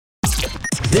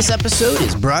This episode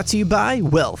is brought to you by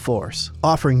Wellforce,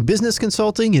 offering business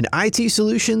consulting and IT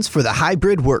solutions for the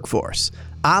hybrid workforce.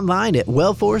 Online at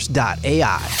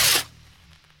wellforce.ai.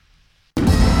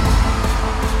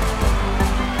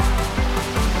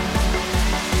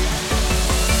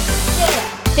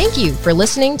 Thank you for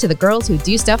listening to the Girls Who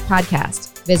Do Stuff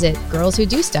podcast. Visit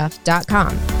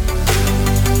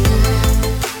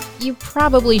girlswhodostuff.com. You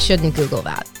probably shouldn't Google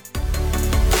that.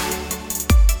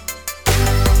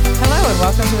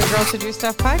 Welcome to the Girls Who Do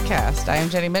Stuff podcast. I am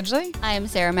Jenny Midgley. I am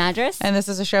Sarah Madras. And this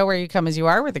is a show where you come as you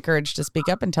are with the courage to speak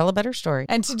up and tell a better story.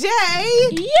 And today,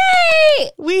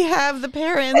 yay! We have the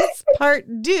parents part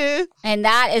 2. And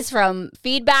that is from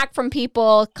feedback from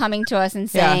people coming to us and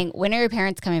saying, when are your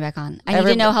parents coming back on? I need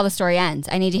to know how the story ends.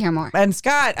 I need to hear more. And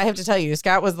Scott, I have to tell you,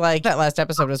 Scott was like, that last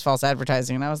episode was false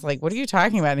advertising. And I was like, what are you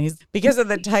talking about? And because of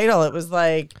the title, it was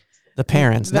like... The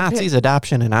parents, Nazis,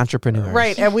 adoption, and entrepreneurs.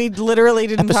 Right, and we literally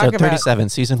didn't talk about... Episode 37,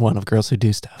 Season 1 of Girls Who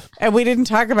Do Stuff. And we didn't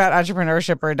talk about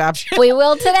entrepreneurship or adoption. We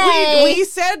will today. We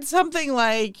said something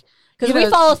like... Because we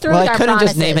follow through with our promises. Well, I couldn't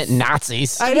just name it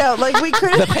Nazis. I know, like we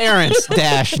couldn't... The parents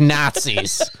 -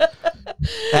 Nazis.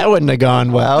 That wouldn't have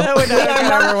gone well. That would not have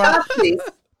gone well.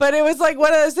 But it was like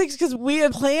one of those things because we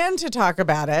had planned to talk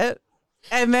about it.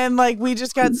 And then, like, we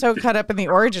just got so caught up in the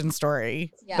origin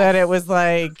story that it was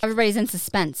like... Everybody's in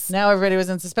suspense. Now everybody was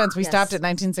in suspense. We stopped at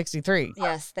 1963.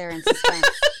 Yes, they're in suspense.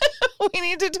 We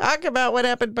need to talk about what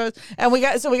happened post. And we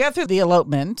got through the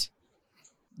elopement.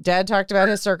 Dad talked about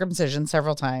his circumcision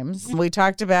several times. We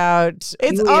talked about...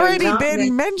 It's already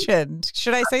been mentioned.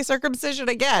 Should I say circumcision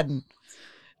again?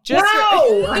 No,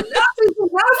 enough is enough.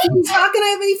 He's not going to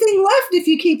have anything left if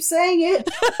you keep saying it.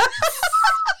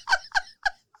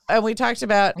 And we talked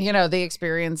about, the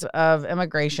experience of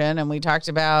immigration. And we talked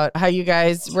about how you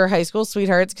guys were high school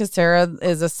sweethearts because Sarah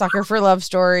is a sucker for love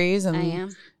stories. And I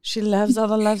am. She loves all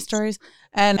the love stories.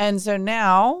 And so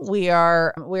now we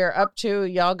are up to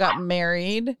y'all got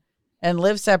married and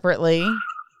live separately.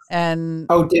 And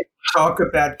did we talk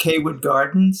about Kaywood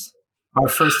Gardens, our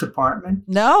first apartment?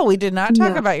 No, we did not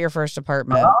talk about your first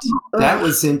apartment. That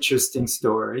was an interesting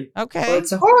story. Okay. Well,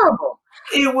 it's horrible.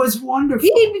 It was wonderful.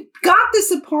 He got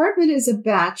this apartment as a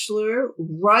bachelor,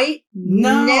 right?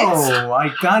 No, next.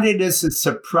 I got it as a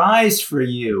surprise for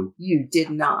you. You did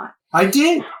not. I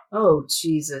did. Oh,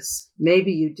 Jesus.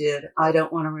 Maybe you did. I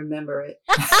don't want to remember it.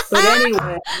 But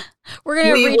anyway. We're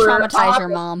going to re-traumatize your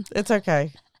mom. It's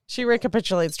okay. She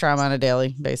recapitulates trauma on a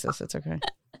daily basis. It's okay.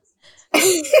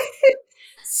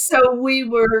 So we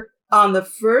were on the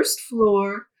first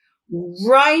floor,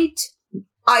 right,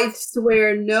 I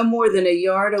swear, no more than a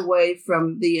yard away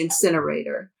from the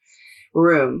incinerator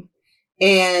room.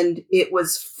 And it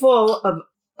was full of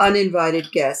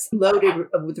uninvited guests, loaded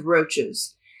with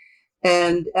roaches.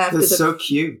 And after so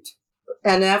cute.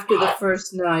 And after the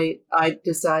first night, I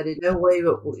decided, no way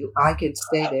I could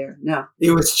stay there. No. It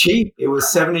was cheap. It was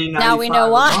 $79. Now we know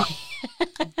why.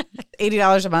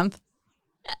 $80 a month.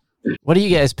 What do you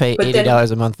guys pay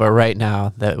 $80 a month for right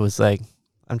now? That was like,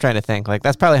 I'm trying to think. Like,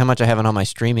 that's probably how much I have on all my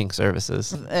streaming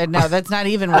services. No, that's not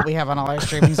even what we have on all our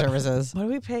streaming services. What do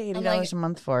we pay $80 a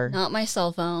month for? Not my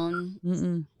cell phone.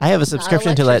 Mm-mm. I have a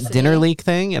subscription to that Dinner Leak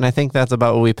thing, and I think that's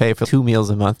about what we pay for 2 meals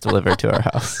a month delivered to our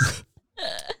house.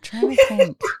 Trying to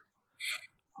think.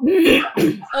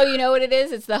 Oh, you know what it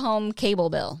is? It's the home cable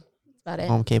bill. That's about it.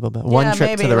 Home cable bill. One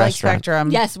trip to the like restaurant.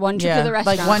 Spectrum. Yes, one trip to the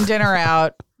restaurant. Like one dinner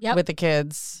out Yep. with the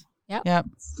kids. Yep. Yeah.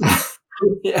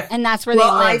 And that's where they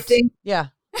live. I think Yeah.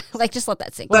 Like, just let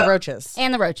that sink. With the roaches.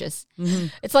 And the roaches. Mm-hmm.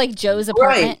 It's like Joe's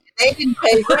apartment. right. They didn't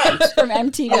pay rent. From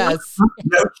MTV. Yes.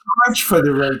 No charge for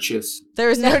the roaches. There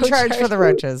was no No charge for charge. the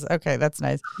roaches. Okay, that's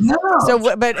nice. No.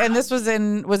 So, and this was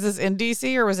this in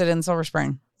DC or was it in Silver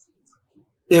Spring?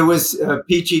 It was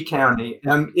PG County.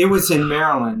 It was in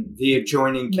Maryland, the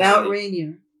adjoining Mount county.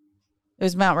 Rainier. It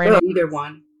was Mount Rainier. Either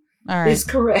one All right. is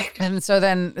correct. And so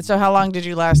how long did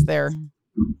you last there?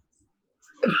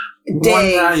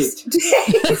 Days.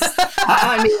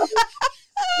 I mean,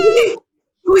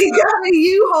 we got a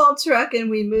U-Haul truck and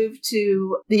we moved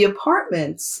to the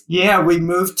apartments. Yeah, we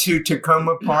moved to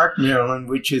Tacoma Park, Maryland,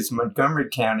 which is Montgomery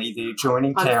County, the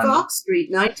adjoining On county. Fox Street,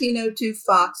 1902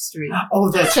 Fox Street. Oh,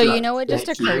 that's So right. you know what just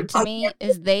Thank occurred you. to me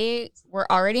is they were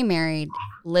already married,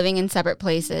 living in separate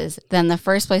places. Then the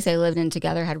first place they lived in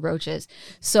together had roaches.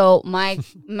 So my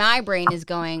brain is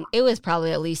going, it was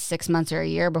probably at least 6 months or a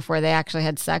year before they actually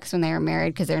had sex when they were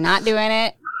married because they're not doing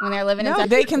it when they're living in No,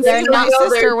 separate. they conceived my not-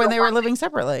 sister when they were living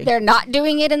separately. They're not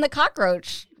doing it in the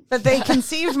cockroach. But they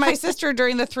conceived my sister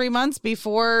during the 3 months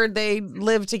before they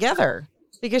lived together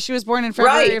because she was born in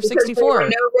February of because there were 64.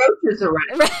 no roaches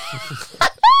around.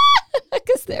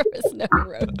 Because There was no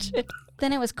roaches.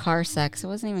 Then it was car sex. It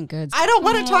wasn't even good. I don't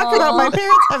want to talk about my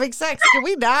parents having sex. Can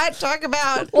we not talk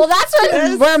about? Well, that's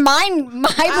where my brain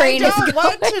is I going. don't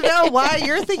want to know why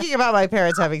you're thinking about my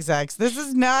parents having sex. This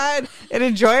is not an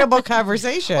enjoyable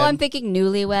conversation. Well, I'm thinking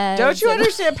newlyweds. Don't you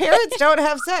understand? Parents don't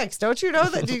have sex. Don't you know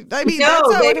that? I mean, No,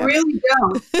 that's how they it really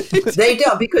don't. They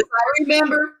don't, because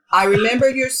I remember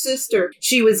your sister.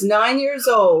 She was 9 years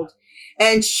old,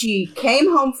 and she came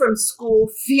home from school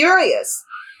furious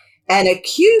and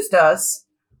accused us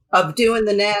of doing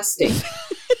the nasty.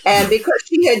 And because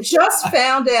she had just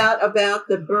found out about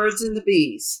the birds and the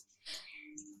bees,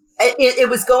 it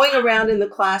was going around in the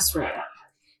classroom.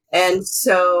 And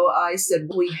so I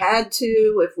said we had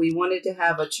to if we wanted to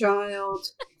have a child.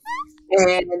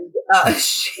 And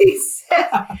she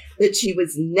said that she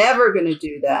was never going to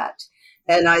do that.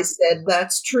 And I said,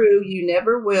 that's true. You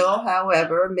never will.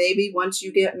 However, maybe once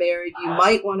you get married, you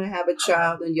might want to have a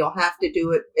child, and you'll have to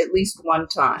do it at least one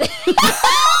time.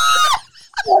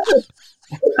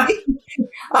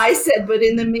 I said, but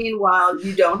in the meanwhile,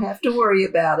 you don't have to worry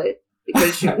about it,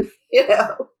 because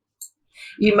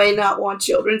you may not want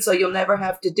children, so you'll never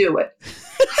have to do it.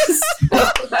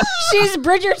 She's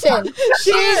Bridgerton.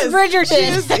 She's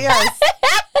Bridgerton. Yes.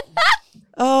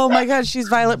 Oh my God, she's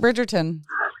Violet Bridgerton.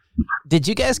 Did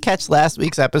you guys catch last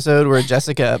week's episode where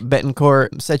Jessica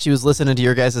Betancourt said she was listening to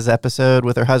your guys' episode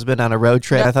with her husband on a road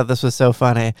trip? I thought this was so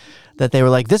funny that they were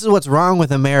like, this is what's wrong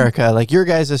with America. Like your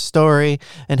guys' story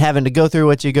and having to go through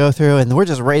what you go through, and we're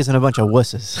just raising a bunch of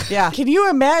wusses. Yeah. Can you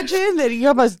imagine that you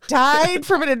almost died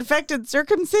from an infected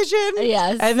circumcision?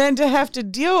 Yes. And then to have to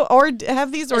deal or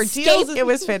have these ordeals. Escape. It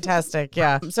was fantastic.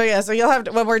 Yeah. So you'll have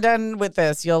to, when we're done with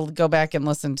this, you'll go back and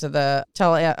listen to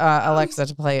tell Alexa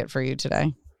to play it for you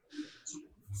today.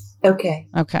 Okay.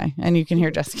 Okay. And you can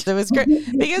hear Jessica. It was great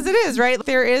because it is, right?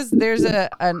 There's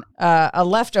a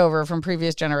leftover from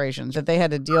previous generations that they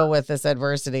had to deal with this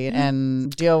adversity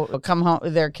and come home.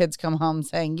 Their kids come home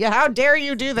saying, yeah, how dare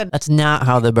you do that? That's not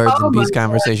how the birds and bees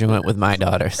conversation went with my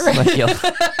daughters. Like,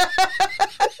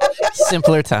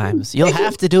 simpler times. You'll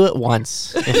have to do it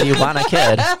once if you want a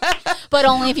kid. But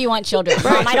only if you want children.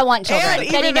 Mom, I don't want children. And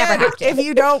Then even you never have to. if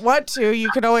you don't want to, you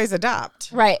can always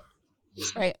adopt. Right.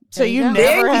 Right. So you go.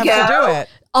 never have to do it.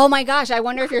 Oh my gosh. I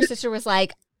wonder if your sister was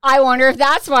like, I wonder if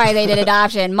that's why they did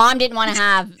adoption. Mom didn't want to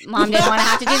have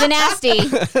to do the nasty,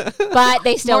 but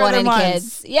they still wanted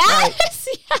kids. Yes.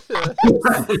 Right.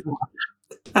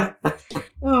 Yes.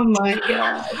 Oh my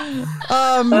God.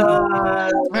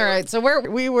 All right. So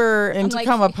we were in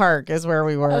Tacoma Park is where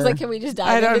we were. I was like, can we just dive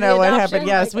I don't into know the what adoption? happened.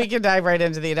 Yes, we can dive right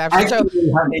into the adoption.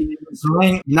 Actually, honey, it was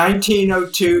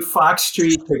 1902 Fox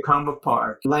Street, Tacoma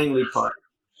Park, Langley Park.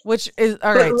 Which is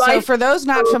all right. So for those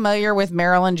not familiar with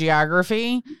Maryland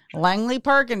geography, Langley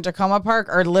Park and Tacoma Park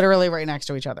are literally right next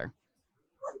to each other.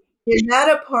 And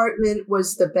that apartment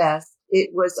was the best. It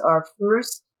was our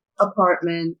first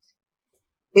apartment.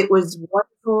 It was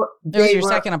wonderful. It was your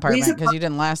second apartment because you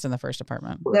didn't last in the first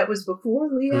apartment. That was before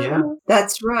Leah. Yeah.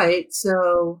 That's right.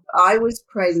 So I was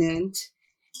pregnant,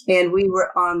 and we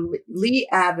were on Lee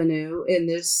Avenue in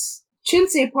this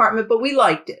chintzy apartment, but we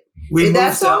liked it.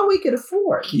 That's all we could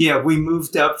afford. Yeah, we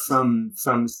moved up from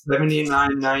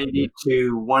 $79.90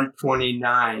 to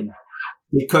 $129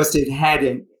 because it had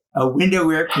a window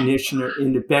air conditioner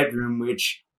in the bedroom,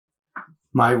 which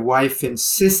my wife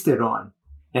insisted on.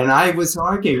 And I was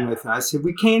arguing with her. I said,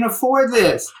 we can't afford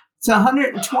this. It's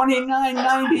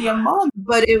 $129.90 a month.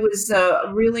 But it was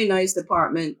a really nice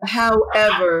apartment.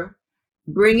 However,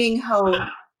 bringing home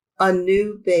a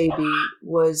new baby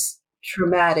was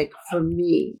traumatic for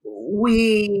me.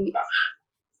 We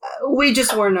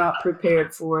just were not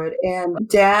prepared for it. And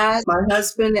Dad, my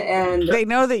husband, and they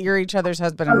know that you're each other's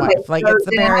husband and wife. Like it's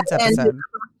the parents episode.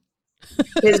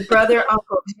 His brother,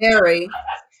 Uncle Harry,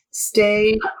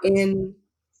 stayed in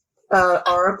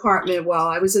our apartment while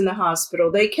I was in the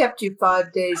hospital. They kept you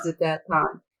 5 days at that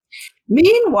time.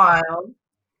 Meanwhile,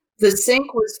 the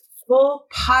sink was full,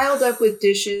 piled up with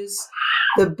dishes.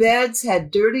 The beds had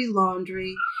dirty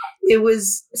laundry. It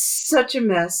was such a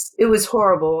mess. It was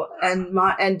horrible.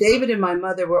 And David and my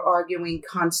mother were arguing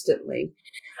constantly.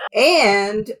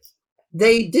 And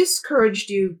they discouraged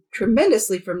you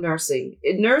tremendously from nursing.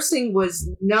 Nursing was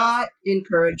not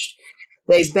encouraged.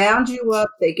 They bound you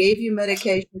up. They gave you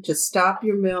medication to stop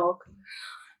your milk.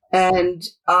 And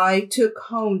I took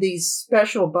home these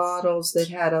special bottles that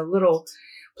had a little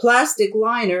plastic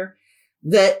liner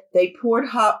that they poured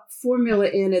hot formula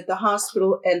in at the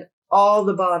hospital, and all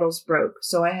the bottles broke.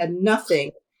 So I had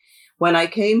nothing. When I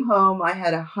came home, I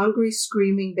had a hungry,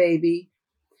 screaming baby,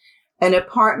 an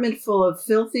apartment full of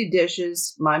filthy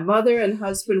dishes. My mother and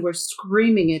husband were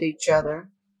screaming at each other.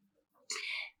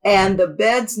 and the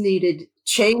beds needed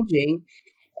changing.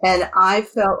 And I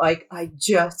felt like I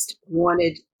just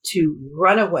wanted to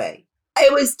run away.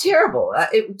 It was terrible.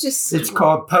 It's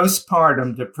called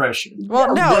postpartum depression.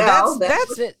 Well, no, Well,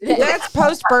 that's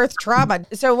post-birth trauma.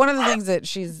 So one of the things that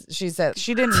she said,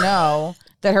 she didn't know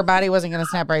that her body wasn't going to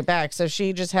snap right back. So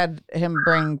she just had him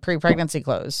bring pre-pregnancy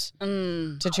clothes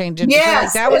to change into.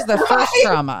 Yes. So, that was the first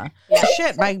trauma.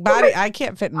 Shit, my body, I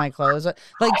can't fit in my clothes.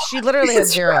 Like she literally had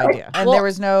zero idea. And there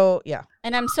was no,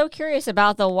 And I'm so curious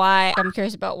about why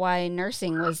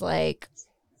nursing was like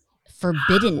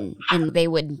forbidden and they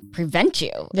would prevent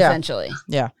you essentially.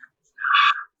 Yeah.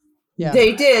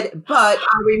 They did. But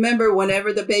I remember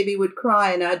whenever the baby would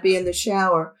cry and I'd be in the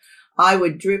shower, I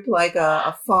would drip like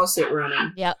a faucet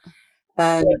running. Yep.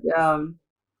 And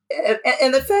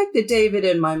the fact that David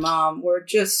and my mom were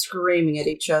just screaming at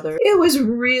each other, it was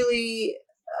really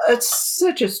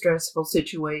such a stressful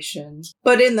situation.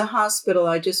 But in the hospital,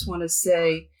 I just want to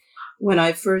say, when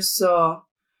I first saw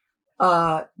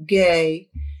Gay,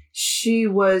 she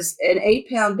was an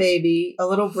 8-pound baby, a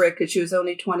little brick, because she was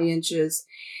only 20 inches.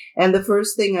 And the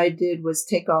first thing I did was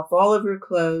take off all of her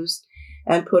clothes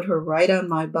and put her right on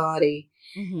my body.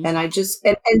 Mm-hmm. And I just,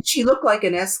 and she looked like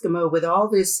an Eskimo with all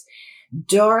this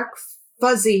dark,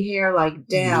 fuzzy hair, like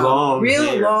down,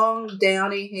 long,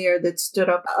 downy hair that stood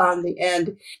up on the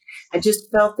end. I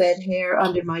just felt that hair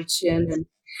under my chin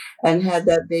and had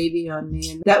that baby on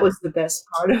me. And that was the best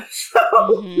part of the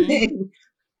whole thing.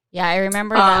 Yeah, I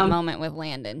remember that moment with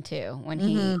Landon too, when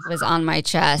he was on my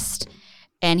chest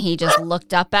and he just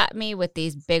looked up at me with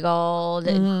these big old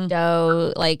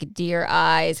doe, like deer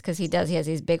eyes, because he has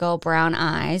these big old brown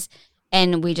eyes.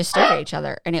 And we just stared at each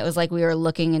other. And it was like we were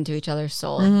looking into each other's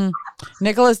soul. Mm-hmm.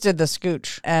 Nicholas did the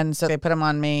scooch. And so they put him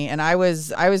on me. And I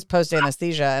was post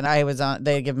anesthesia and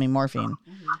they give me morphine.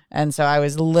 Mm-hmm. And so I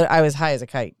was high as a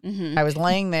kite. Mm-hmm. I was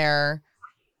laying there.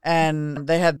 And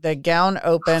they had the gown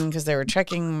open because they were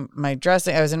checking my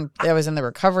dressing. I was in the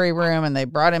recovery room, and they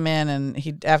brought him in.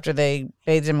 And after they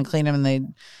bathed him and cleaned him,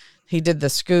 and he did the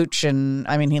scooch, and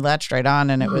I mean he latched right on,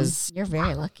 and it was. You're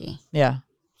very lucky. Yeah,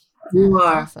 you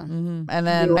are. Awesome. Mm-hmm. And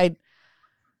then I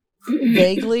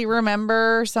vaguely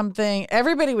remember something.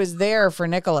 Everybody was there for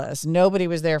Nicholas. Nobody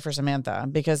was there for Samantha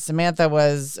because Samantha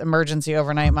was emergency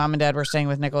overnight. Mom and Dad were staying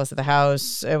with Nicholas at the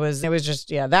house. It was just,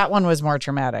 that one was more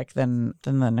traumatic than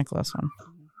the Nicholas one.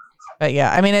 But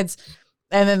yeah, I mean, and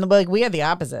then like we had the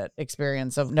opposite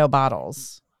experience of no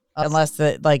bottles unless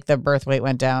the birth weight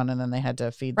went down and then they had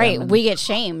to feed them. Right. We get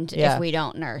shamed if we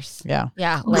don't nurse. Yeah.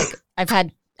 Yeah. Like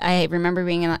I remember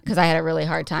being in, because I had a really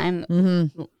hard time.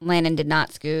 Mm-hmm. Landon did not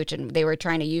scooch, and they were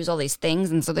trying to use all these things,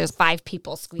 and so there's 5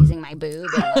 people squeezing my boob,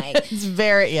 and like it's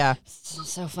very it's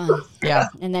so fun. Yeah,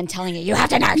 and then telling you have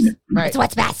to nurse. Right, it's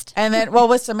what's best. And then,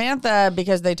 with Samantha,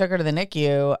 because they took her to the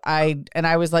NICU,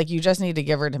 I was like, you just need to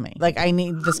give her to me. Like I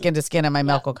need the skin to skin, and my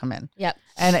milk will come in. Yep,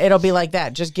 and it'll be like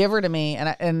that. Just give her to me,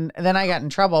 and then I got in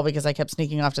trouble because I kept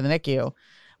sneaking off to the NICU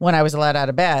when I was allowed out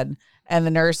of bed. And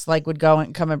the nurse would go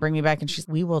and come and bring me back. And she's,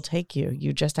 we will take you.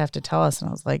 You just have to tell us. And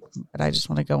I was like, but I just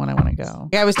want to go when I want to go.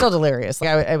 Yeah, I was still delirious.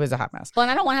 Like it was a hot mess. Well,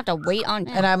 and I don't want to have to wait on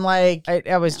you. And I'm like,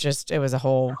 I was just, it was a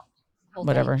whole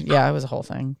whatever. Thing. Yeah, it was a whole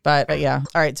thing. But yeah.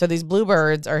 All right. So these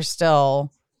bluebirds are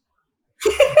still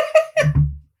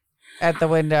at the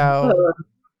window.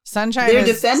 Sunshine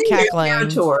is cackling.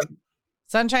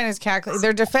 Sunshine is cackling.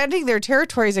 They're defending their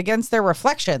territories against their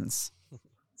reflections.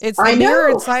 It's the mirror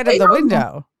inside of the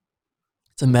window.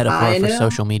 It's a metaphor for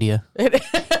social media.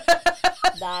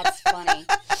 That's funny.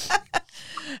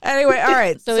 Anyway, all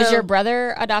right. So is your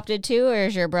brother adopted too, or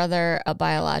is your brother a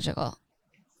biological?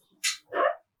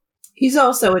 He's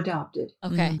also adopted.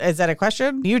 Okay. Is that a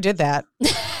question? You did that.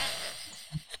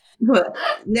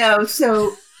 No,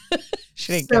 so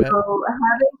she didn't get it.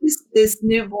 Having this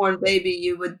newborn baby,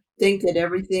 you would think that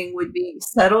everything would be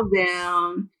settled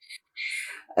down.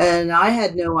 And I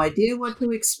had no idea what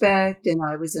to expect, and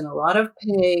I was in a lot of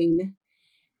pain.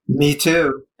 Me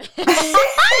too.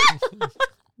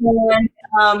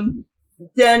 And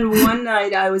then one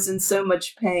night I was in so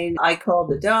much pain, I called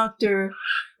the doctor,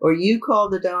 or you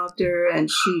called the doctor, and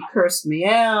she cursed me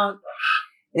out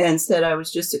and said I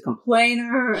was just a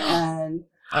complainer. And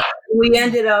we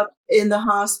ended up in the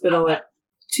hospital at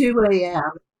 2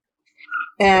 a.m.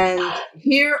 And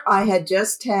here I had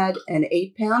just had an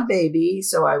 8-pound baby,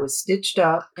 so I was stitched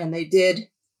up, and they did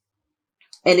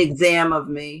an exam of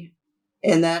me,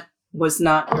 and that was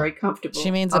not very comfortable. She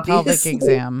means a pelvic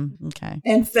exam. Okay.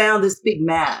 And found this big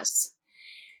mass.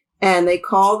 And they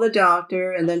called the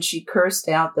doctor, and then she cursed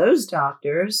out those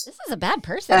doctors. This is a bad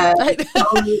person.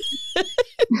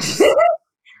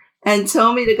 and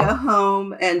told me to go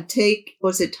home and take,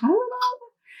 was it Tylenol?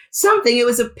 Something. It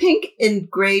was a pink and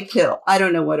gray pill. I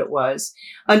don't know what it was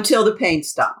until the pain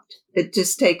stopped. It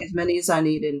just take as many as I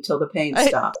needed until the pain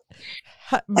stopped.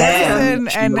 Medicine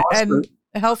and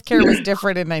healthcare was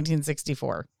different in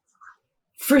 1964.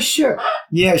 For sure.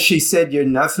 Yeah, she said you're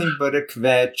nothing but a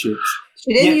kvetch.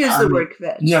 She didn't use the word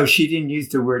kvetch. No, she didn't use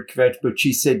the word kvetch, but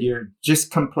she said you're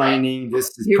just complaining. This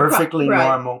is You're perfectly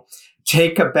normal.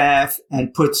 Take a bath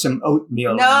and put some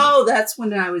oatmeal in No, that's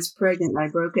when I was pregnant and I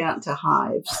broke out into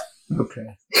hives.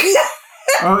 Okay.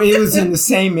 Oh, it was in the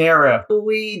same era.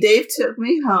 Dave took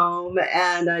me home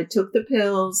and I took the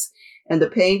pills and the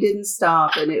pain didn't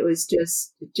stop and it was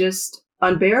just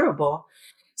unbearable.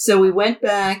 So we went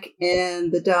back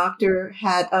and the doctor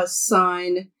had us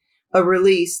sign a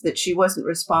release that she wasn't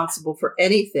responsible for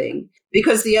anything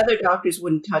because the other doctors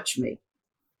wouldn't touch me.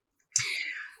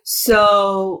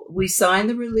 So we signed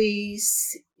the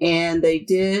release and they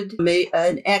did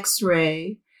an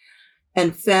x-ray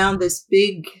and found this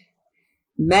big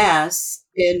mass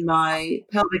in my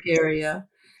pelvic area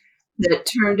that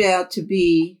turned out to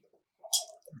be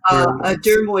a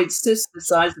dermoid cyst the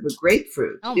size of a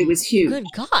grapefruit. It was huge. Good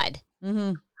God.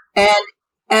 Mm-hmm. And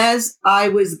as I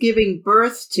was giving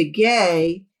birth to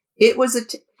Gay,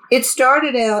 it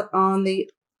started out on the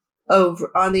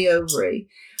ovary,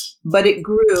 but it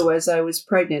grew as I was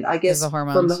pregnant, I guess,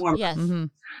 from the hormones. Yes. Mm-hmm.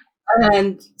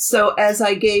 And so as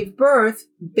I gave birth,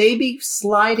 baby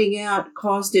sliding out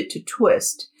caused it to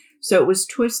twist. So it was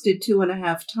twisted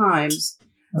 2.5 times.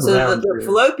 So the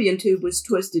fallopian tube was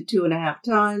twisted 2.5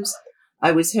 times.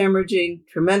 I was hemorrhaging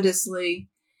tremendously.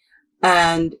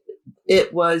 And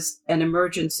it was an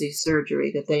emergency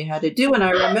surgery that they had to do. And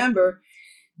I remember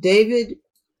David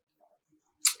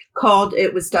called,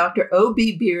 it was Dr.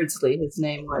 O.B. Beardsley, his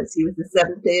name was. He was a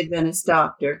Seventh-day Adventist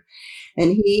doctor.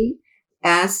 And he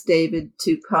asked David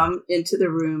to come into the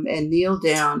room and kneel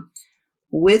down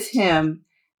with him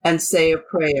and say a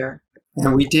prayer.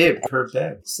 And we did per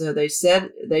bed. So they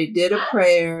said they did a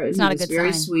prayer. It's and not it a was good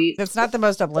very sign. sweet. It's not the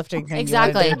most uplifting thing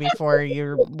Exactly. you want to do before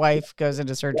your wife goes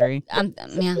into surgery. I'm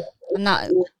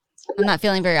not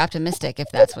feeling very optimistic if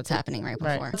that's what's happening right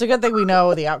before. Right. It's a good thing we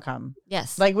know the outcome.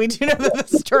 Yes. Like we do know that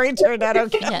the story turned out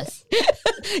okay. Yes.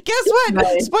 Guess what?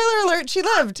 Right. Spoiler alert, she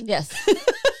lived. Yes.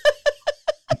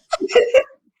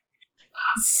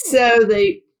 So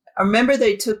I remember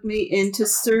they took me into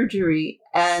surgery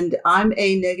and I'm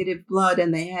A negative blood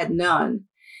and they had none.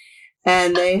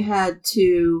 And they had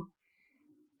to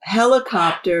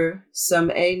helicopter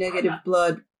some A negative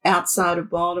blood outside of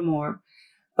Baltimore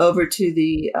over to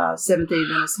the Seventh-day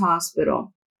Adventist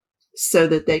Hospital so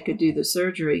that they could do the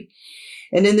surgery.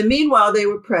 And in the meanwhile, they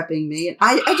were prepping me. And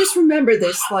I just remember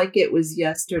this like it was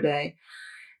yesterday.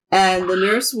 And the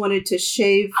nurse wanted to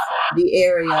shave the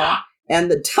area.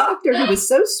 And the doctor, who was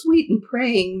so sweet and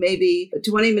praying maybe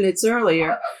 20 minutes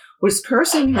earlier, was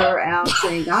cursing her out,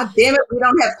 saying, God damn it, we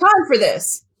don't have time for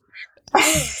this.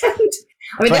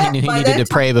 He needed to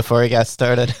pray before he got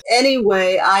started.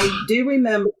 Anyway, I do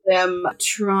remember them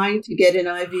trying to get an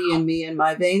IV in me, and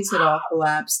my veins had all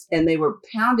collapsed, and they were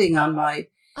pounding on my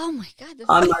Oh my God.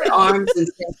 my arms and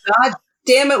saying, God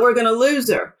damn it, we're going to lose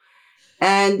her.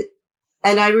 And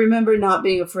I remember not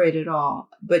being afraid at all,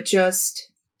 but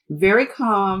just very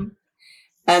calm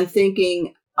and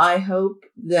thinking, I hope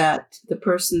that the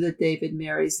person that David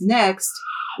marries next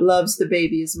loves the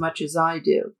baby as much as I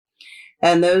do.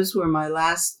 And those were my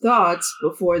last thoughts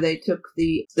before they took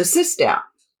the cyst out.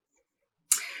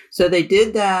 So they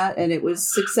did that and it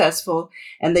was successful.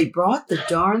 And they brought the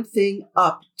darn thing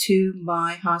up to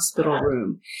my hospital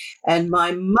room. And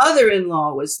my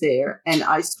mother-in-law was there. And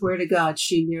I swear to God,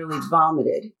 she nearly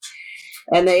vomited.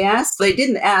 And they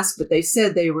didn't ask, but they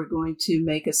said they were going to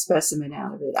make a specimen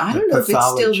out of it. I don't know if it's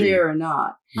still there or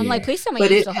not. I'm like, please tell me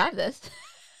you still have this.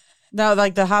 No,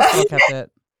 like the hospital kept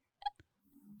it.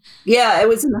 Yeah, it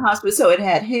was in the hospital. So it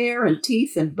had hair and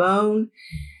teeth and bone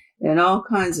and all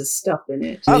kinds of stuff in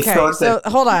it. Okay, so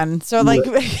hold on. So like,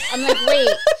 I'm like,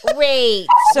 wait.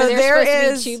 So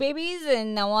there is 2 babies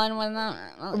and no one was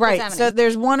not. Right. So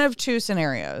there's one of 2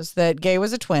 scenarios that Gay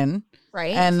was a twin.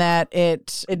 Right. And that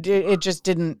it just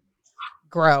didn't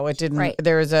grow. It didn't. Right.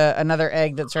 There was another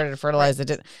egg that started to fertilize. It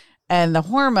did, and the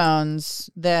hormones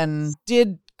then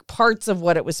did parts of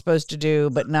what it was supposed to do,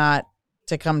 but not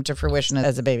to come to fruition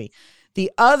as a baby. The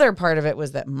other part of it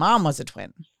was that mom was a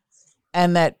twin,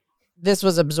 and that this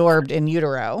was absorbed in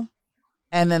utero,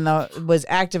 and then was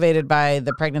activated by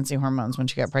the pregnancy hormones when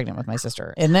she got pregnant with my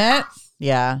sister. Isn't it?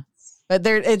 Yeah. But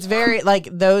it's very, like,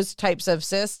 those types of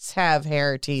cysts have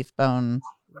hair, teeth, bone,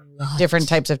 different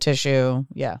types of tissue.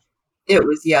 Yeah. It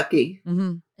was yucky.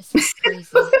 Mm-hmm. This is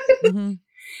crazy. Mhm.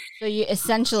 So you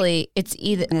essentially, it's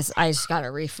either this. I just gotta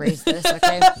rephrase this.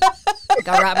 Okay,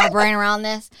 gotta wrap my brain around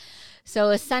this. So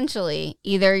essentially,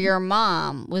 either your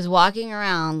mom was walking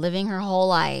around living her whole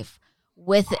life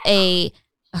with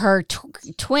her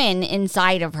twin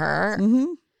inside of her, Mhm.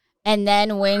 and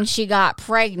then when she got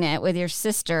pregnant with your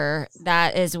sister,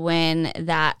 that is when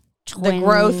that twin The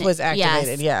growth was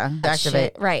activated. Yes, Yeah. that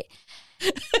Activate. shit, right.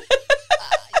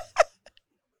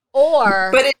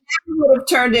 Or But it never would have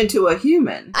turned into a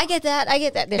human. I get that.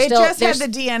 It just had the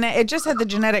DNA. It just had the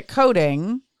genetic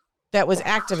coding that was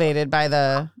activated by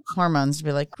the hormones to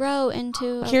be like, grow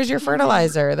into. here's your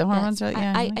fertilizer. The hormones are,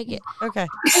 yeah. I get Okay.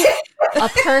 a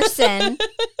person.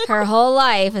 Her whole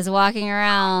life is walking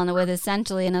around with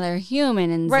essentially another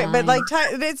human inside. Right, but like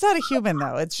it's not a human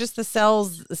though. It's just the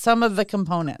cells, some of the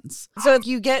components. So if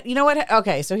you get, you know what?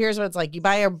 Okay, so here's what it's like. You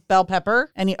buy a bell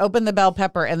pepper and you open the bell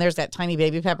pepper and there's that tiny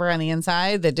baby pepper on the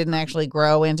inside that didn't actually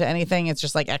grow into anything. It's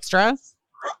just like extra.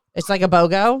 It's like a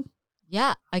BOGO.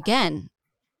 yeah, again,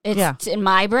 it's in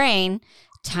my brain.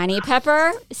 Tiny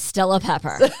pepper, still a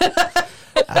pepper.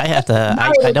 I have to.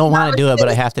 I don't want to do it, but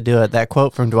I have to do it. That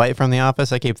quote from Dwight from The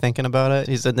Office. I keep thinking about it.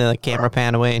 He said the camera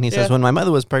panned away, and he says, "When my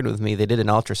mother was pregnant with me, they did an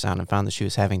ultrasound and found that she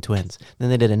was having twins. Then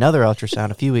they did another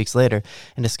ultrasound a few weeks later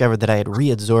and discovered that I had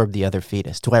reabsorbed the other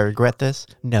fetus. Do I regret this?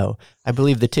 No. I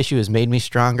believe the tissue has made me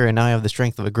stronger, and now I have the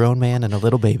strength of a grown man and a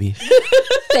little baby."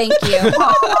 Thank you.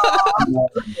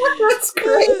 That's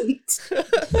great.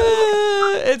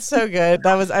 It's so good.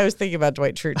 I was thinking about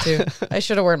Dwight Schrute too. I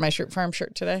should have worn my Schrute Farm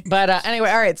shirt today. But anyway,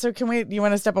 all right. So you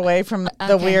want to step away from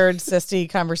the Okay. weird cysty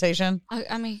conversation?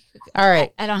 I mean, All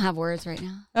right. I don't have words right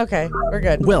now. Okay, we're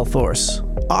good. Wellforce,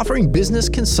 offering business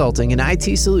consulting and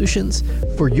IT solutions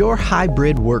for your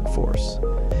hybrid workforce.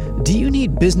 Do you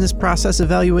need business process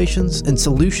evaluations and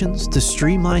solutions to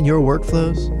streamline your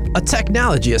workflows? A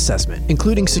technology assessment,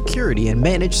 including security and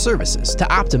managed services to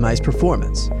optimize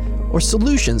performance, or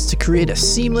solutions to create a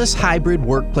seamless hybrid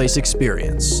workplace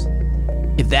experience?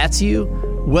 If that's you,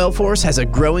 Wellforce has a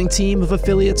growing team of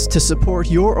affiliates to support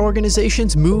your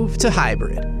organization's move to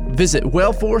hybrid. Visit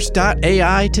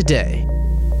wellforce.ai today.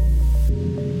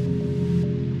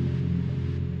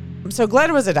 So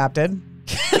Glenn was adopted.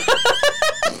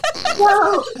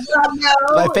 No,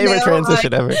 My favorite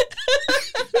transition ever.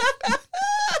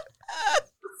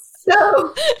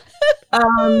 So,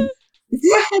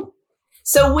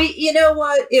 so we, you know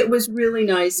what? It was really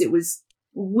nice.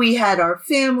 We had our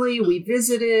family, we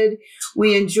visited,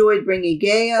 we enjoyed bringing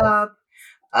Gay up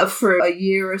for a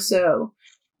year or so.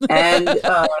 And,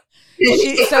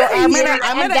 So I'm gonna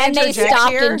And then they interject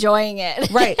stopped here. enjoying it.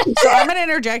 Right. So I'm going to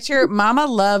interject here. Mama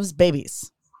loves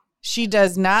babies. She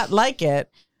does not like it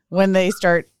when they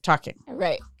start talking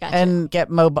Right. Gotcha. and get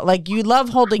mobile. Like you love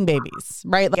holding babies,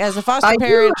 right? Like as a foster I do.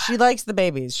 parent, she likes the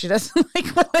babies. She doesn't like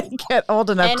when they get old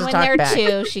enough and to when talk they're back.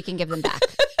 2, she can give them back.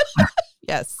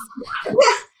 Yes. no.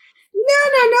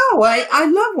 I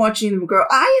love watching them grow.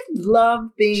 I love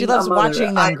being She loves a mother. watching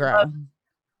them I grow. love-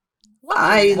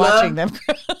 I Watching love, them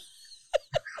grow.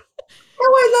 No,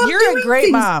 I love You're a doing great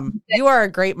things. mom. You are a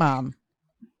great mom.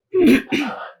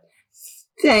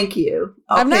 Thank you.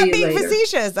 I'm I'll not pay you being later.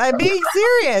 facetious. I'm being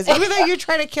serious. Even though you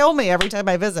try to kill me every time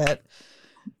I visit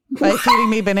by feeding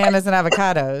me bananas and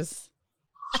avocados.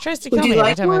 She tries to Would kill you me every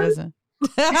like time I one?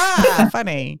 visit.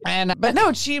 Funny. But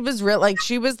no, she was real like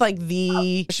she was like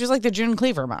the June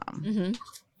Cleaver mom. Mm-hmm.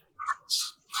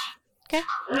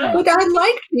 But I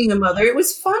liked being a mother. It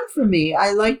was fun for me.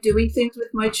 I like doing things with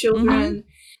my children,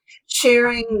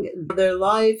 sharing their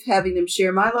life, having them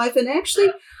share my life. And actually,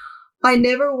 I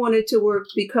never wanted to work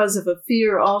because of a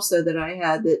fear also that I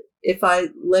had that if I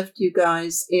left you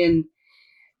guys in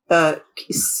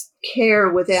care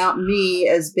without me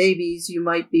as babies, you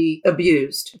might be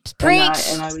abused. Preach.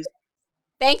 And I was.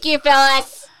 Thank you,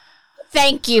 Phyllis.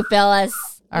 Thank you,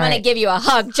 Phyllis. I'm All going right. to give you a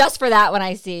hug just for that when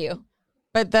I see you.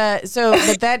 But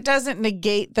that doesn't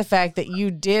negate the fact that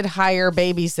you did hire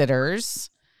babysitters.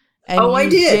 And I you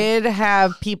did.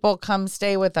 have people come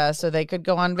stay with us so they could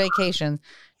go on vacation.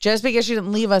 Just because you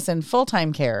didn't leave us in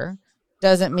full-time care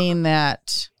doesn't mean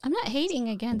that I'm not hating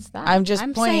against that. I'm just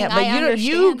pointing saying out. But I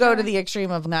you go to understand the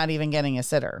extreme of not even getting a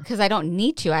sitter. because I don't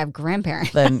need to. I have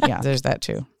grandparents. Then yeah, there's that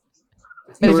too.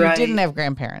 But if Right. you didn't have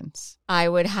grandparents, I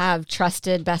would have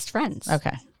trusted best friends.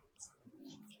 okay.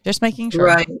 Just making sure.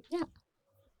 Right.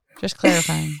 Just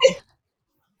clarifying.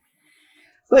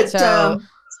 But So-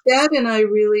 Dad and I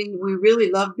we really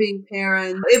loved being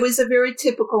parents. It was a very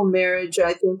typical marriage,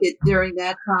 I think, during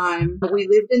that time. We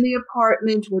lived in the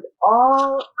apartment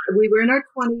we were in our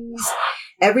 20s.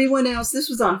 Everyone else, this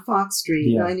was on Fox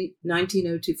Street, Yeah.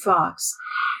 1902 Fox.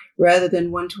 rather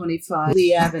than 125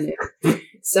 Lee Avenue.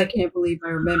 So I can't believe I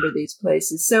remember these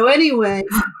places. So anyway,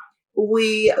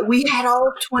 we had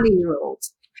all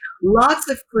 20-year-olds, lots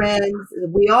of friends.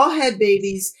 We all had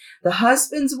babies. The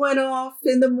husbands went off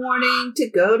in the morning to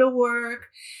go to work.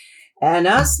 And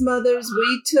us mothers,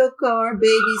 we took our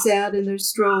babies out in their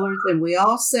strollers, and we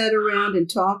all sat around and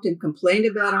talked and complained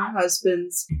about our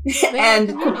husbands. And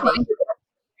complained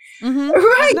Mm-hmm.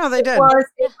 right. No, they did.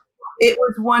 It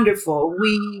was wonderful.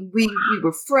 We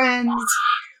were friends.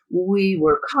 We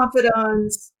were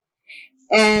confidants.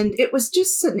 And it was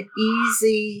just an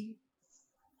easy,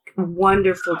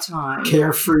 wonderful time.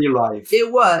 Carefree life.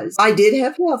 It was. I did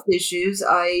have health issues.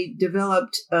 I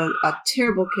developed a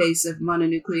terrible case of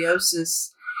mononucleosis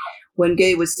when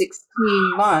Gay was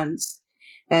 16 months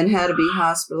and had to be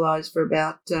hospitalized for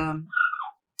about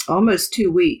almost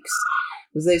 2 weeks,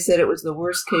 because they said it was the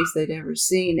worst case they'd ever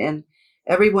seen. And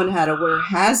everyone had to wear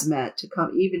hazmat to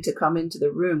come into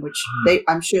the room, which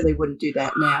I'm sure they wouldn't do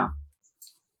that now.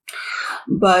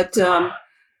 But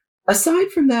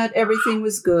aside from that, everything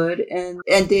was good.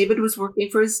 And David was working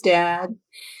for his dad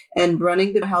and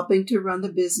helping to run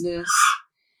the business.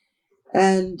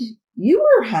 And you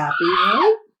were happy,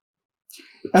 right?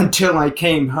 Until I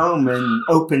came home and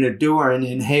opened a door and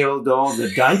inhaled all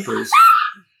the diapers.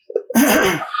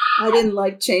 I didn't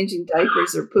like changing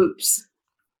diapers or poops.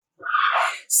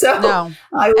 So no,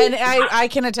 I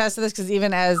can attest to this, because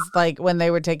even as like when they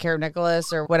would take care of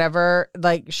Nicholas or whatever,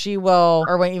 like she will,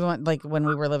 or when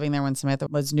we were living there when Samantha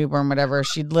was newborn, whatever,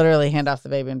 she'd literally hand off the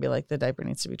baby and be like, the diaper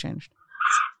needs to be changed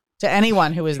to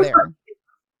anyone who was there,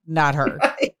 not her.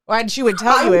 Right. And she would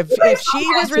tell you if she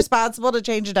was responsible to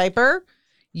change a diaper,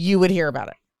 you would hear about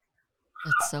it.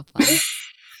 That's so funny.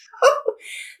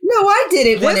 No, I did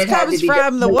it when This it had comes to be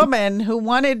from the woman who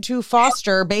wanted to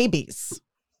foster babies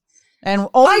and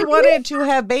only wanted to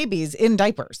have babies in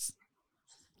diapers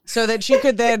so that she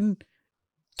could then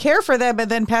care for them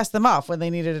and then pass them off when they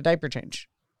needed a diaper change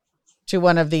to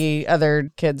one of the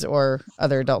other kids or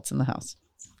other adults in the house.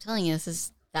 I'm telling you, this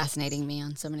is fascinating me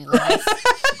on so many levels.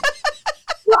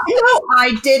 No,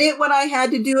 I did it when I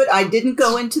had to do it. I didn't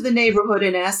go into the neighborhood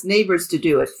and ask neighbors to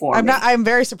do it for me. I'm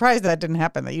very surprised that didn't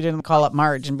happen, that you didn't call up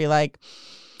Marge and be like,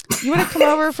 you want to come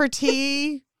over for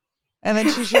tea? And then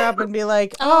she'd show up and be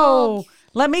like, oh,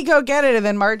 let me go get it. And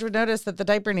then Marge would notice that the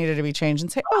diaper needed to be changed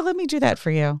and say, oh, let me do that for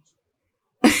you.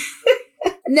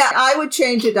 Now, I would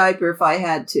change a diaper if I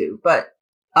had to, but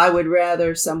I would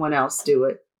rather someone else do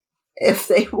it if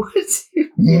they would.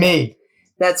 Me.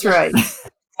 That's right.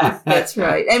 That's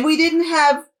right. And we didn't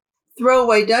have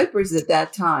throwaway diapers at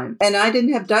that time. And I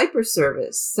didn't have diaper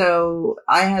service. So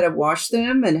I had to wash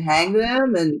them and hang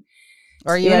them. And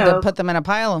or you had to put them in a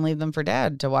pile and leave them for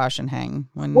Dad to wash and hang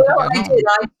when well, he got I home. did.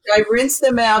 I rinsed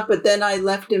them out, but then I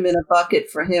left them in a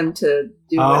bucket for him to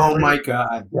do. Oh, my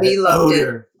God. He loved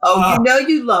it. Oh, you know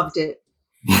you loved it.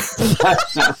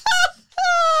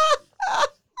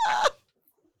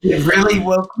 It really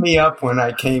woke me up when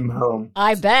I came home.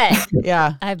 I bet.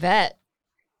 Yeah. I bet.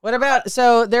 What about,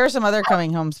 so there are some other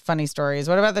coming home funny stories.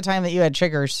 What about the time that you had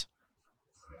chiggers?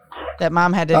 That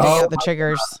Mom had to dig out the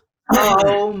chiggers.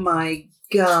 Oh, my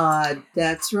God.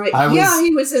 That's right.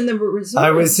 He was in the reserve.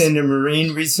 I was in the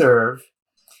Marine Reserve,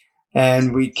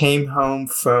 and we came home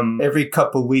from every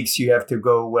couple of weeks you have to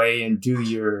go away and do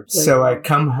your... So I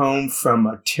come home from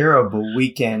a terrible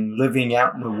weekend living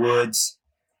out in the woods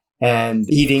and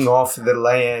eating off of the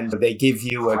land. They give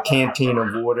you a canteen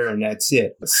of water and that's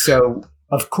it. So,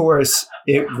 of course,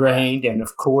 it rained, and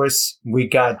of course, we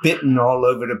got bitten all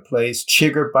over the place,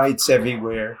 chigger bites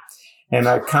everywhere. And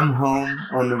I come home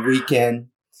on the weekend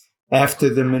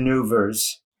after the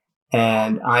maneuvers,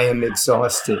 and I am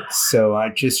exhausted. So I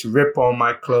just rip all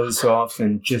my clothes off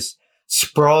and just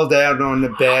sprawled out on the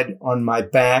bed on my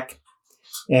back.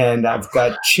 And I've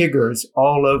got chiggers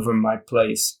all over my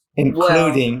place,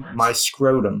 including my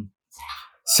scrotum.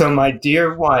 So my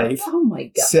dear wife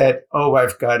said, oh,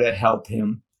 I've got to help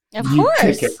him. Of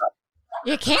course.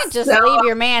 You can't just leave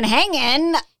your man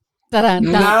hanging.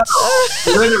 No,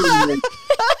 literally.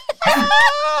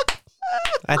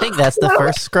 I think that's the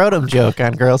first scrotum joke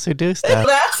on Girls Who Do Stuff.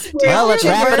 Well, let's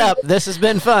wrap it up. This has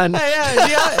been fun. Do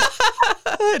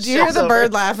you hear the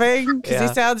bird laughing? Because he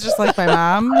sounds just like my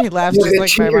mom. He laughs just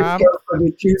like my mom. Go for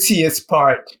the juiciest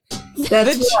part.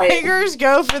 The chiggers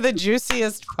go for the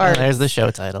juiciest part. There's the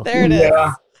show title. There it is.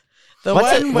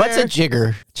 What's a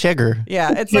jigger? Chigger.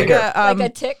 Yeah, it's like a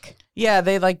tick. Yeah,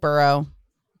 they like burrow.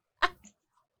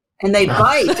 And they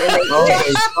bite.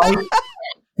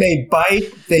 They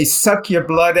bite, they suck your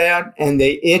blood out, and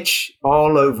they itch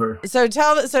all over. So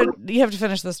you have to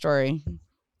finish the story.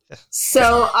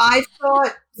 So I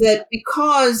thought that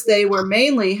because they were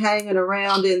mainly hanging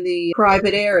around in the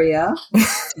private area,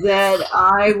 that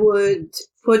I would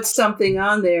put something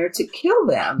on there to kill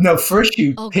them. No, first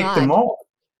you picked them off.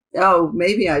 Oh,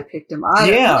 maybe I picked them.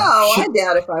 I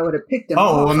doubt if I would have picked them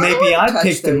off. Oh, well, maybe I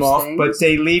picked them off, things. but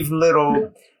they leave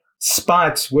little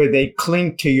spots where they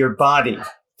cling to your body,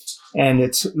 and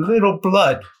it's little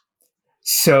blood.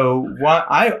 So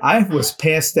I was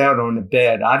passed out on the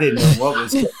bed. I didn't know what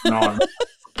was going on.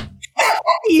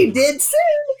 You did sing.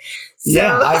 So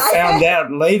yeah, I found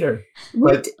out later.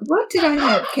 What did I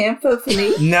have?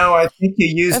 Camphophony? No, I think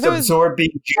you used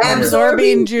Absorbine Jr.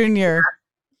 Absorbine Jr.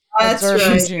 That's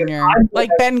Absorbine right. Jr. Like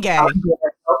Bengay.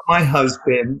 My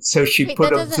husband, so she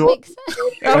put Absorbine.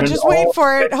 Oh, just wait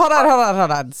for it. Hold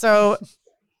on. So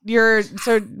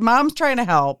mom's trying to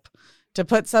help to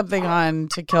put something on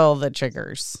to kill the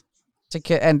chiggers, to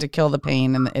kill the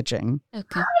pain and the itching.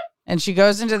 Okay. And she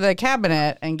goes into the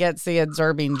cabinet and gets the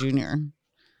Absorbine Jr.,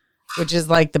 which is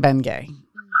like the Bengay.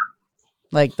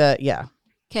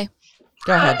 Okay.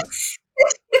 Go ahead.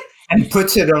 And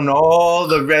puts it on all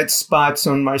the red spots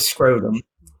on my scrotum.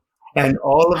 And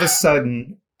all of a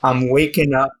sudden, I'm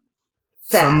waking up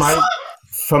from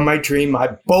my dream.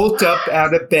 I bolt up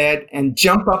out of bed and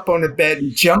jump up on the bed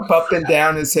and jump up and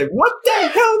down and say, "What the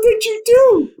hell did you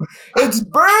do? It's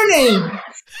burning."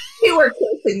 You were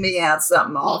kissing me out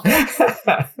something awful.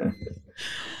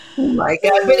 Oh my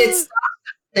God. But it stopped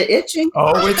the itching.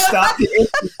 Oh, it stopped the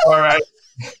itching. All right.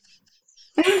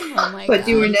 Oh but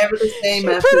you were never the same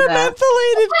after put a that.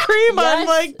 methylated cream on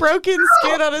like broken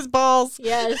skin on his balls.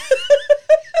 Yes.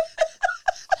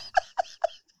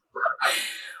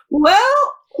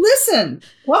 Well, listen,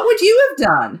 what would you have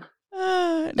done?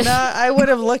 No, I would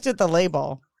have looked at the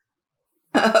label.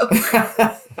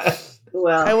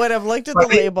 Well, I would have looked at the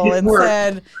label and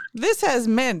said, "This has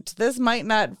mint. This might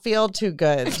not feel too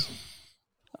good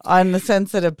on the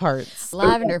sensitive parts."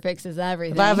 Lavender fixes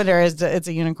everything. Lavender it's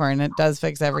a unicorn. It does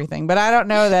fix everything. But I don't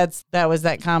know that was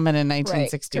that common in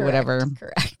 1960, right, whatever.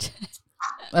 Correct.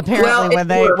 Apparently,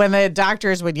 when the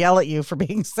doctors would yell at you for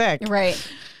being sick, right,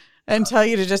 and tell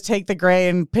you to just take the gray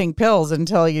and pink pills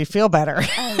until you feel better.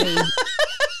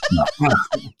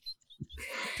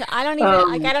 I don't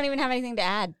even have anything to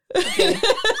add. Okay.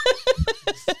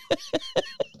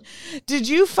 Did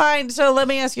you find, so let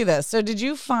me ask you this. So did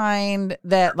you find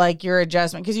that like your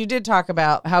adjustment, because you did talk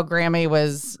about how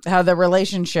the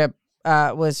relationship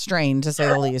was strained, to say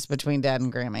the least, between Dad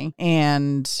and Grammy.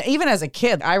 And even as a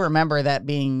kid, I remember that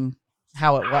being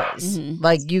how it was. Mm-hmm.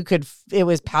 Like it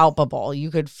was palpable.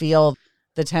 You could feel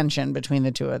the tension between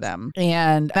the two of them.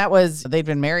 And they'd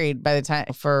been married by the time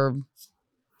for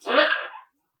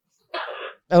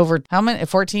over how many,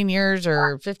 14 years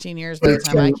or 15 years by the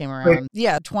time I came around.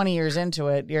 Yeah, 20 years into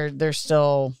it, there's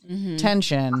still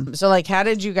tension. So like, how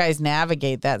did you guys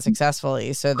navigate that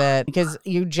successfully because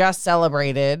you just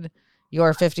celebrated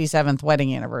your 57th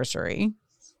wedding anniversary?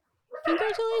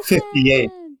 Congratulations.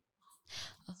 58.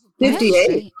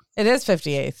 58. It is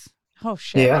 58th. Oh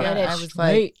shit. Yeah. I was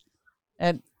like,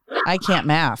 I can't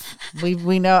math.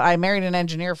 We know I married an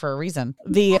engineer for a reason.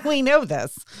 We know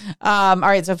this. All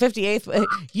right, so 58th.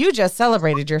 You just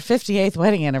celebrated your 58th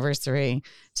wedding anniversary.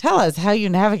 Tell us how you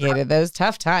navigated those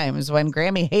tough times when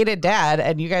Grammy hated Dad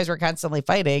and you guys were constantly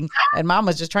fighting, and Mom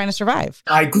was just trying to survive.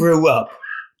 I grew up.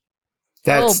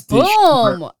 That's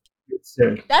boom.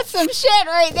 That's some shit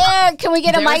right there. Can we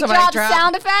get a mic drop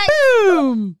sound effect?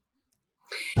 Boom.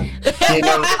 You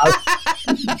know,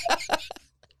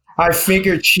 I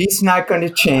figured she's not going to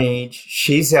change.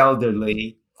 She's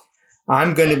elderly.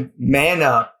 I'm going to man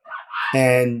up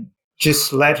and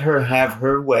just let her have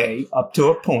her way up to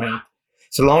a point.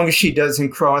 So long as she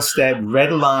doesn't cross that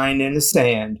red line in the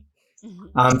sand,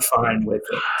 I'm fine with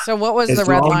it. So what was the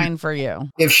red line for you?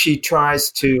 If she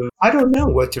tries to, I don't know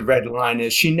what the red line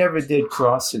is. She never did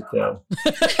cross it, though.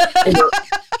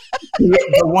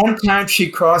 The one time she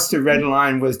crossed the red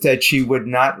line was that she would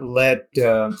not let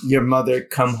your mother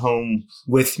come home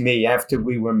with me after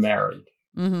we were married.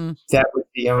 Mm-hmm. That was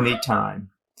the only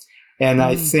time. And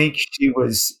I think she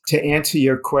was, to answer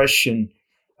your question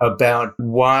about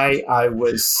why I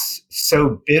was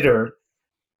so bitter,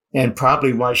 and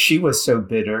probably why she was so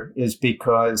bitter, is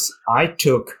because I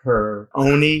took her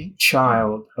only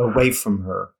child away from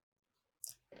her.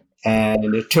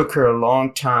 And it took her a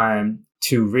long time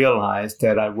to realize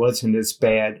that I wasn't as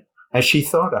bad as she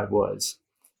thought I was.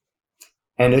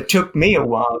 And it took me a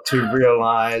while to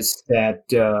realize that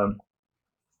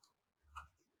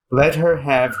let her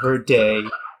have her day,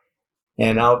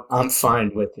 and I'm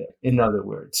fine with it, in other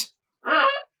words.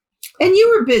 And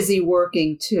you were busy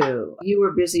working too. You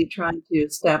were busy trying to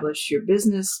establish your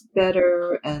business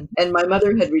better. And my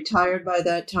mother had retired by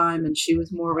that time and she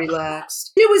was more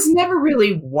relaxed. It was never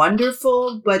really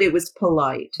wonderful, but it was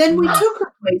polite. Then we took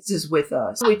her places with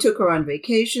us. We took her on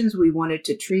vacations. We wanted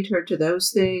to treat her to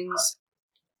those things.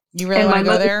 You really want to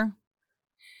go there?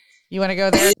 You want to go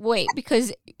there? Wait,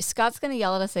 because Scott's going to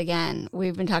yell at us again.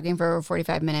 We've been talking for over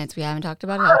 45 minutes. We haven't talked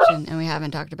about adoption and we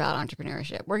haven't talked about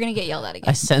entrepreneurship. We're going to get yelled at again.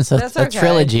 I sense a okay.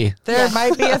 trilogy. There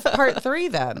might be a part 3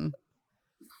 then.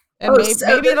 And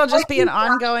maybe it'll just be an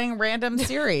ongoing random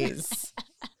series.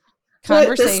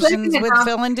 Conversations with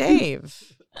Phil and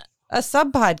Dave. A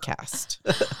sub-podcast.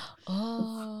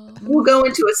 Oh. We'll go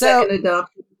into a second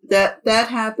adoption. That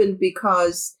happened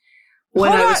because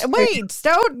when wait,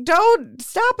 don't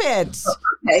stop it.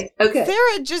 Okay.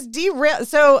 Sarah just derailed.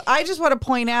 So I just want to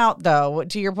point out, though,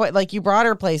 to your point, like you brought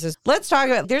her places. Let's talk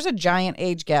about, there's a giant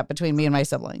age gap between me and my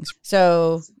siblings.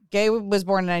 So Gay was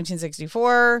born in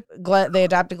 1964. They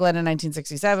adopted Glenn in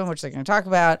 1967, which they're going to talk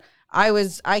about. I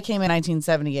came in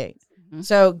 1978.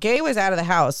 So Gay was out of the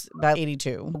house about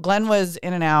 82. Glenn was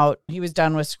in and out. He was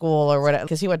done with school or whatever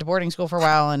because he went to boarding school for a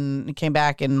while and came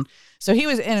back. And so he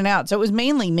was in and out. So it was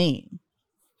mainly me.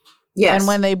 Yes. And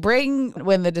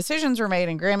when the decisions were made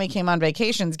and Grammy came on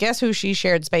vacations, guess who she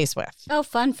shared space with? Oh,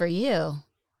 fun for you.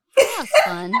 That was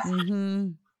fun. Mm-hmm.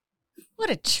 What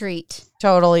a treat.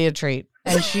 Totally a treat.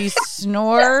 And she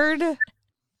snored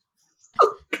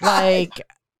like,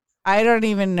 I don't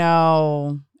even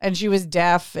know. And she was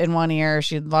deaf in one ear.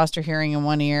 She'd lost her hearing in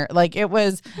one ear. Like it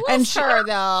was, Bless her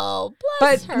though.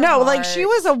 Bless her no, heart. like she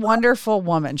was a wonderful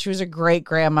woman. She was a great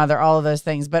grandmother, all of those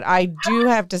things. But I do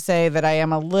have to say that I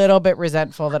am a little bit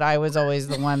resentful that I was always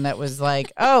the one that was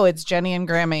like, oh, it's Jenny and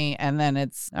Grammy. And then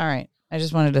it's all right. I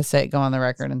just wanted to go on the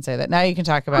record and say that. Now you can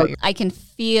talk about your. I can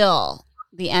feel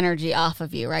the energy off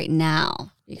of you right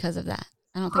now because of that.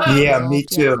 I don't think. Yeah, me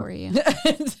too. For you.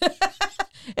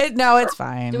 No, it's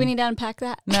fine. Do we need to unpack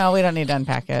that? No, we don't need to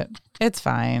unpack it. It's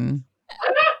fine.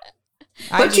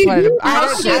 She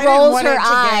rolls her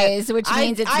eyes, which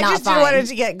means it's I not just fine. wanted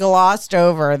to get glossed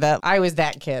over that I was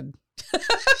that kid.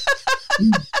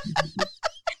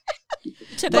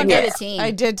 Took one for the team.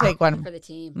 I did take one for the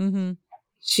team. Mm-hmm.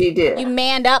 She did. You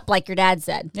manned up like your dad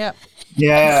said. Yep.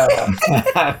 Yeah.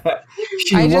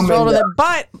 I just rolled with it.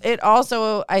 But it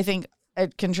also, I think,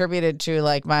 it contributed to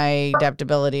like my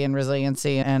adaptability and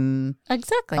resiliency and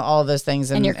exactly all of those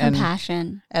things. And your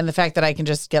compassion. And the fact that I can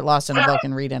just get lost in a book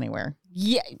and read anywhere.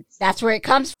 Yeah, that's where it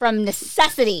comes from.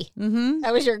 Necessity. Mm-hmm.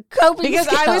 That was your coping Because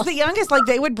skill. I was the youngest. Like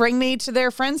they would bring me to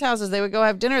their friends' houses. They would go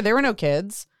have dinner. There were no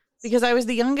kids because I was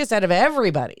the youngest out of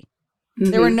everybody.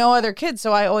 Mm-hmm. There were no other kids.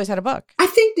 So I always had a book. I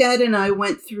think Dad and I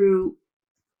went through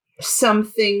some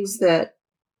things that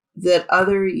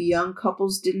other young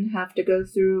couples didn't have to go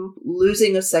through,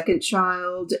 losing a second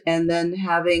child and then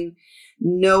having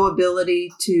no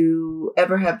ability to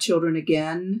ever have children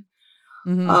again.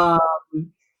 Mm-hmm.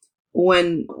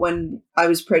 When I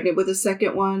was pregnant with a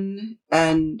second one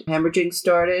and hemorrhaging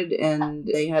started and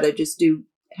they had to just do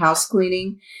house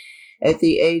cleaning at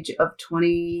the age of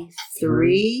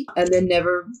 23 and then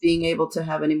never being able to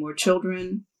have any more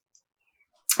children.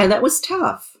 And that was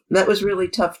tough. That was really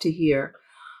tough to hear.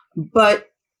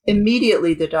 But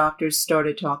immediately the doctors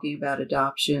started talking about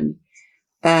adoption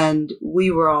and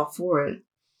we were all for it,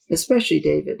 especially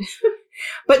David.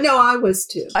 But no, I was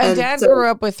too. And Dad grew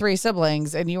up with 3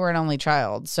 siblings and you were an only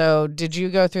child. So did you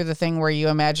go through the thing where you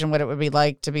imagine what it would be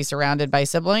like to be surrounded by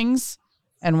siblings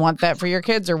and want that for your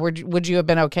kids? Or would you have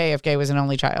been okay if Gay was an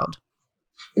only child?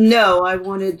 No, I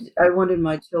wanted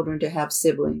my children to have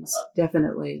siblings,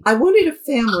 definitely. I wanted a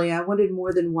family. I wanted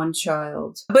more than one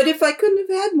child. But if I couldn't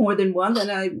have had more than one, then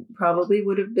I probably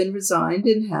would have been resigned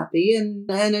and happy and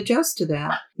adjust to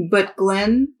that. But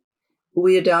Glenn,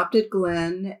 we adopted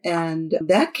Glenn, and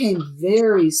that came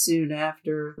very soon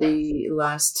after the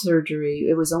last surgery.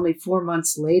 It was only 4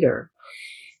 months later.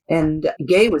 And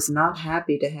Gay was not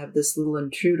happy to have this little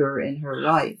intruder in her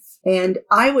life. And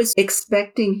I was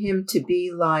expecting him to be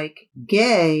like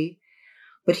Gay,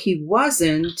 but he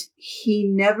wasn't. He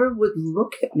never would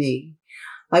look at me.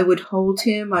 I would hold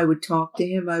him. I would talk to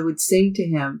him. I would sing to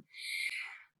him.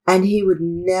 And he would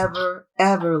never,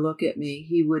 ever look at me.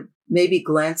 He would maybe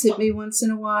glance at me once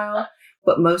in a while,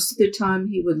 but most of the time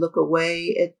he would look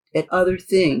away at other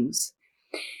things.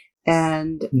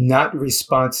 And not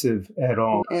responsive at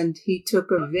all. And he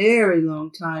took a very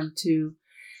long time to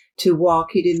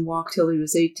walk. He didn't walk till he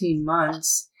was 18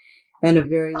 months and a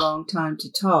very long time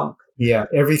to talk. Yeah,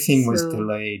 everything was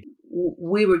delayed.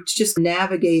 We were just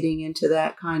navigating into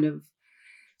that kind of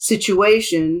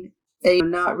situation and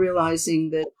not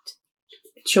realizing that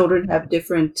children have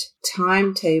different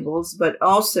timetables, but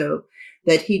also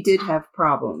that he did have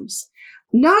problems.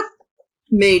 Not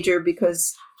major,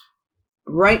 because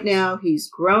right now he's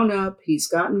grown up, he's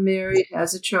gotten married,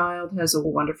 has a child, has a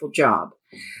wonderful job.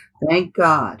 Thank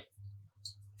God.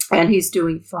 And he's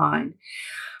doing fine.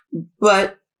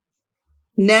 But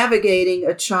navigating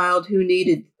a child who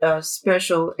needed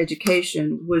special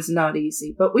education was not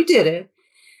easy. But we did it,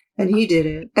 and he did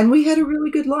it. And we had a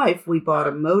really good life. We bought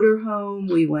a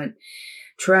motorhome. We went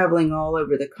traveling all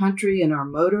over the country in our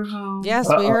motorhome. Yes,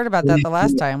 we heard about that the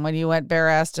last time when you went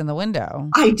bare-assed in the window.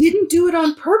 I didn't do it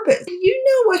on purpose. You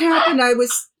know what happened? I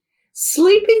was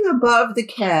sleeping above the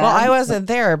cab. Well, I wasn't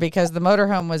there because the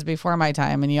motorhome was before my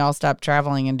time, and you all stopped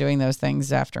traveling and doing those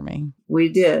things after me. We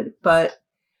did, but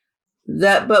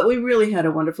we really had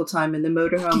a wonderful time in the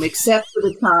motorhome, except for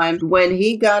the time when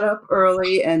he got up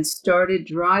early and started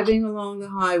driving along the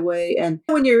highway. And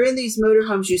when you're in these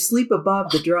motorhomes, you sleep above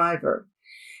the driver.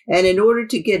 And in order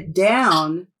to get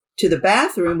down to the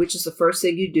bathroom, which is the first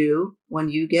thing you do when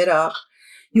you get up,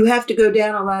 you have to go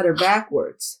down a ladder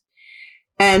backwards.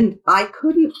 And I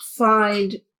couldn't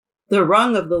find the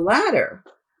rung of the ladder.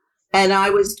 And I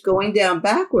was going down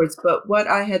backwards. But what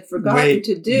I had forgotten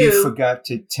to do... You forgot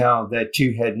to tell that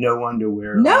you had no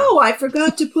underwear on. No, I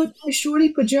forgot to put my shorty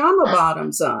pajama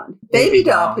bottoms on. Baby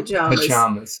doll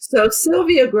pajamas. So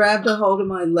Sylvia grabbed a hold of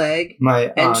my leg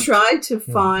and tried to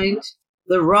find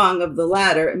the rung of the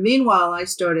ladder. And meanwhile, I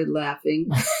started laughing.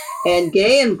 And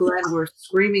Gay and Glenn were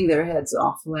screaming their heads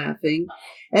off laughing.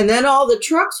 And then all the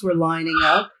trucks were lining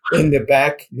up. In the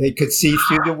back, they could see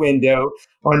through the window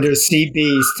on their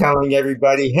CBs telling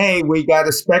everybody, hey, we got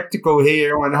a spectacle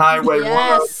here on Highway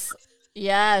 1.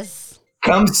 Yes.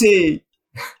 Come see.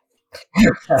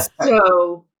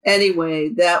 So anyway,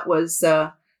 that was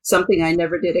something I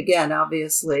never did again,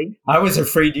 obviously. I was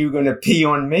afraid you were going to pee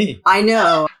on me. I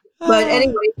know. But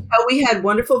anyway, we had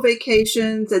wonderful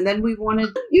vacations, and then you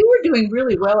were doing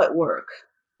really well at work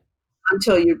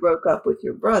until you broke up with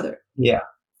your brother. Yeah.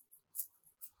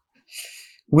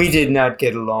 We did not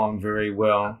get along very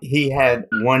well. He had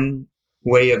one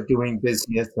way of doing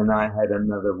business and I had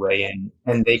another way,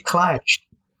 and they clashed.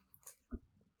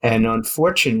 And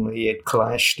unfortunately, it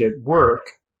clashed at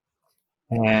work.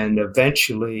 And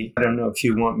eventually, I don't know if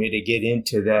you want me to get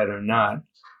into that or not,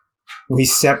 we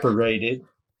separated.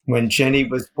 When Jenny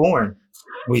was born,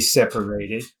 we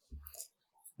separated.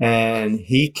 And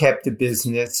he kept the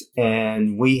business,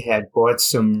 and we had bought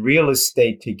some real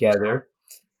estate together.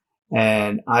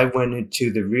 And I went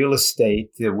into the real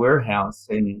estate, the warehouse,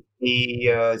 and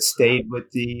he stayed with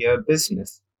the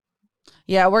business.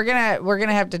 Yeah, we're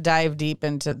gonna have to dive deep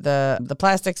into the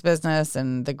plastics business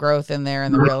and the growth in there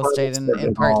and the real estate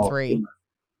in part 3.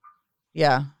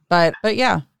 Yeah, but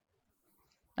yeah,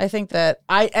 I think that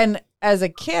as a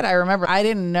kid, I remember I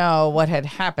didn't know what had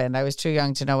happened. I was too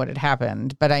young to know what had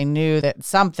happened, but I knew that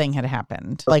something had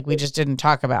happened. Like we just didn't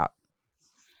talk about.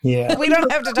 Yeah, we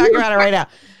don't have to talk about it right now.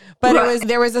 But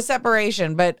there was a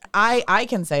separation. But I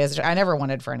can say I never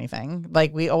wanted for anything.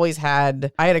 Like I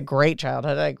had a great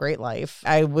childhood, I had a great life.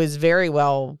 I was very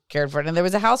well cared for, and there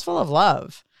was a house full of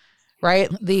love. Right.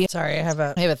 I have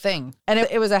a thing. And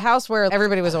it was a house where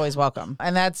everybody was always welcome.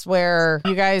 And that's where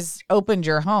you guys opened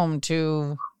your home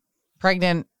to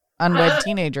pregnant, unwed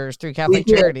teenagers through Catholic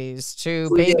Charities, to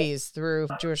babies through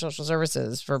Jewish Social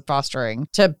Services for fostering,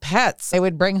 to pets. They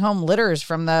would bring home litters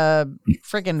from the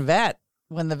freaking vet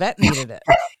when the vet needed it.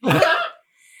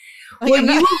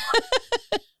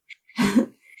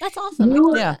 That's awesome.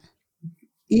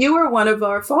 You were one of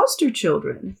our foster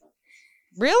children.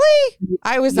 Really?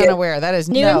 I was unaware. That is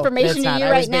new information to you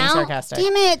right now. Sarcastic.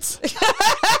 Damn it.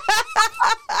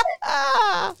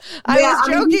 I was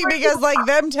joking because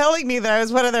them telling me that I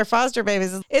was one of their foster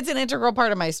babies, it's an integral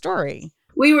part of my story.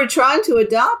 We were trying to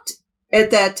adopt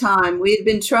at that time. We had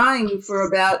been trying for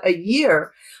about a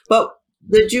year, but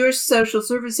the Jewish Social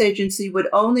Service Agency would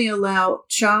only allow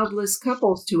childless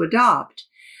couples to adopt.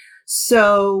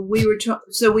 So we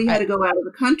had to go out of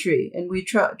the country, and we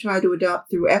tried to adopt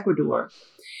through Ecuador.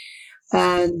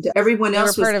 And everyone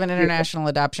else was part of an international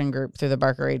adoption group through the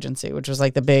Barker Agency, which was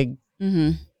like the big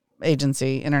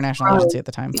international agency at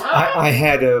the time. I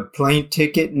had a plane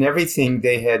ticket and everything.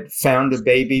 They had found a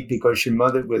baby because your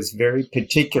mother was very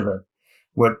particular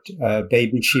what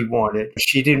baby she wanted.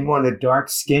 She didn't want a dark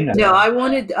skin. No,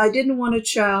 I didn't want a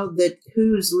child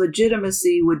whose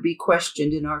legitimacy would be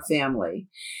questioned in our family.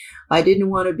 I didn't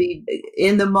want to be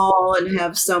in the mall and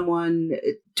have someone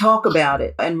talk about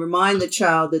it and remind the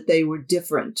child that they were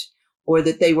different or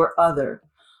that they were other.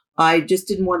 I just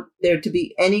didn't want there to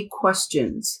be any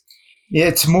questions.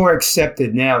 It's more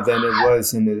accepted now than it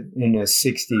was in the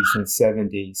 60s and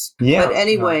 70s. Yeah. But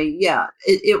anyway,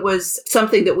 it was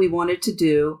something that we wanted to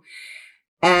do.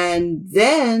 And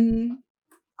then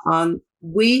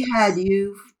we had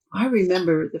you, I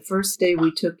remember the first day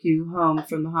we took you home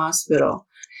from the hospital.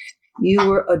 You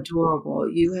were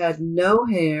adorable. You had no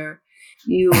hair.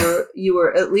 You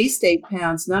were at least 8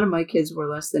 pounds. None of my kids were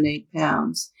less than 8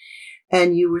 pounds.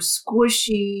 And you were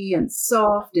squishy and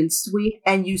soft and sweet,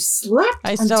 and you slept.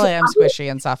 I still am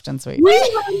squishy and soft and sweet.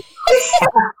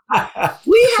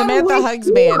 Samantha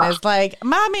hugs me and is like,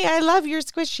 "Mommy, I love your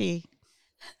squishy."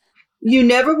 You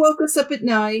never woke us up at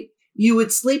night. You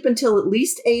would sleep until at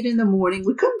least 8 in the morning.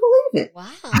 We couldn't believe it. Wow.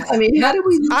 I mean, how did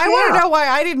we? I want to know why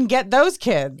I didn't get those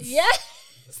kids.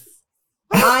 Yes.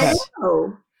 I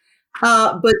know.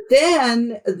 But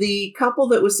then the couple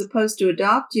that was supposed to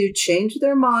adopt you changed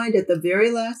their mind at the very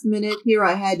last minute. Here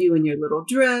I had you in your little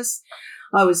dress.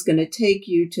 I was going to take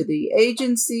you to the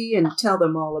agency and tell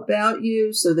them all about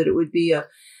you so that it would be a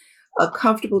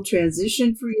comfortable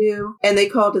transition for you. And they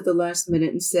called at the last minute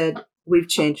and said, "We've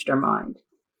changed our mind."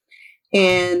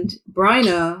 And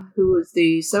Bryna, who was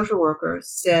the social worker,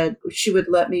 said she would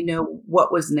let me know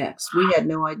what was next. We had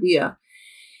no idea.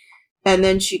 And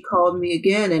then she called me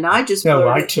again, and I just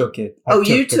I took it.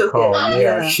 You took call. it.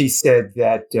 Yeah. She said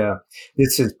that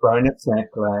this is Bryna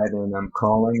Sackglad, and I'm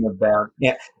calling about.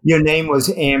 Yeah, your name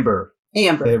was Amber.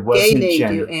 Amber. It wasn't Gay named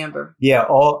Jenny. you Amber. Yeah,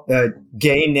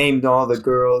 Gay named all the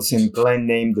girls, and Glenn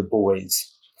named the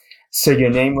boys. So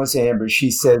your name was Amber. She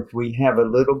said we have a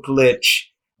little glitch,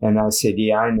 and I said,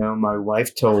 "Yeah, I know. My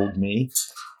wife told me,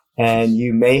 and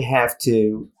you may have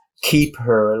to keep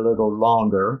her a little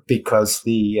longer because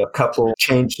the couple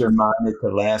changed their mind at the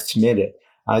last minute."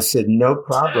 I said, "No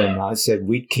problem." I said,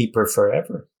 "We'd keep her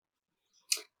forever."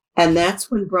 And that's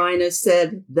when Bryna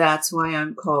said, "That's why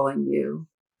I'm calling you."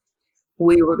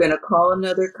 We were going to call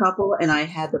another couple, and I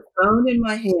had the phone in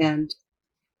my hand.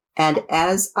 And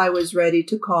as I was ready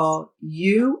to call,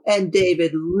 you and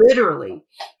David literally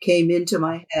came into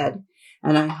my head,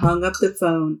 and I hung up the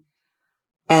phone,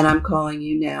 and I'm calling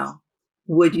you now.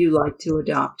 Would you like to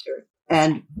adopt her?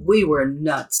 And we were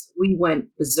nuts. We went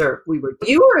berserk.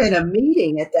 You were in a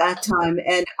meeting at that time,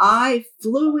 and I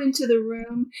flew into the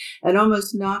room and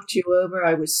almost knocked you over.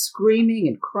 I was screaming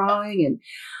and crying, and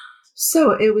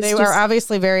so it was. They were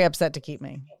obviously very upset to keep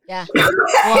me. Yeah.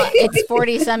 Well, it's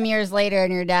 40 some years later,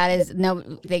 and your dad is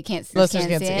they can't see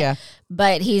it. Yeah.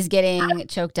 But he's getting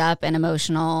choked up and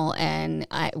emotional, and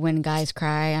when guys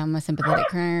cry, I'm a sympathetic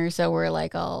crier, so we're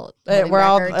like all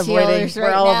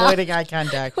avoiding eye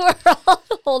contact. We're all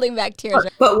holding back tears.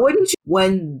 But wouldn't you,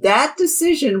 when that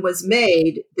decision was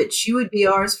made that she would be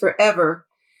ours forever,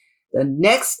 the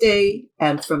next day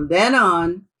and from then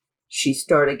on, she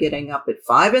started getting up at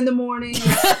 5 a.m.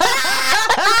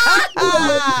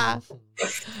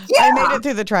 I made it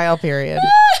through the trial period.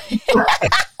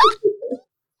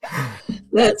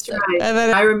 That's right. And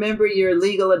then I remember your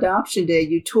legal adoption day.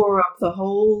 You tore up the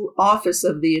whole office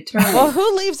of the attorney. Well,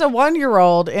 who leaves a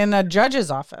 1-year-old in a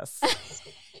judge's office?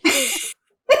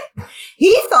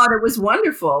 He thought it was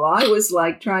wonderful. I was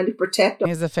like trying to protect him.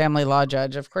 He's a family law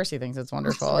judge. Of course he thinks it's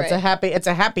wonderful. Right. It's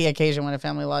a happy occasion when a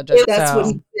family law judge. That's what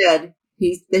he said.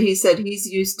 He said he's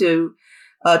used to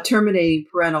terminating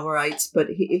parental rights, but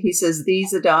he says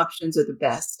these adoptions are the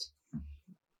best.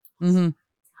 Mm-hmm.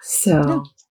 So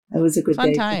it was a good fun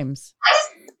day. Times.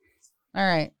 All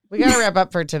right. We got to wrap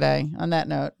up for today on that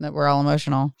note that we're all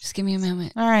emotional. Just give me a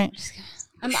moment. All right.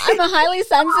 I'm a highly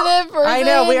sensitive person. I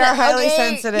know we are highly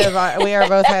sensitive. We are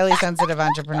both highly sensitive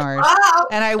entrepreneurs.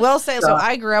 And I will say, so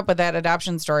I grew up with that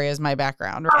adoption story as my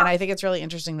background. And I think it's really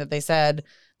interesting that they said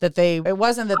that it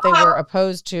wasn't that they were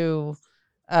opposed to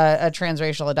a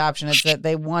transracial adoption. It's that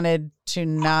they wanted to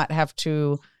not have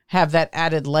to have that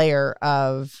added layer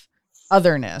of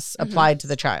otherness applied to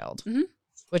the child,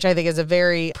 which I think is a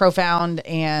very profound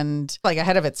and like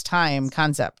ahead of its time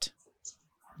concept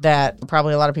that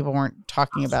probably a lot of people weren't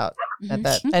talking about at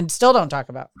that and still don't talk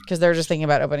about because they're just thinking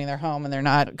about opening their home and they're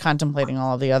not contemplating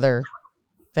all of the other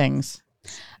things.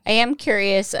 I am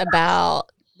curious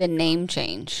about the name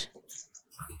change.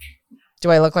 Do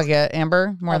I look like a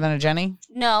Amber more than a Jenny?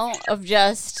 No, of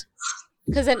just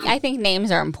because I think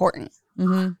names are important.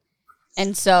 Mm-hmm.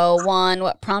 And so,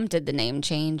 what prompted the name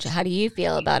change? How do you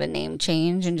feel about a name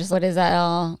change? And just what is that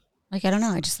all? Like, I don't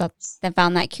know. I just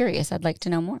found that curious. I'd like to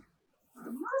know more.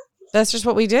 That's just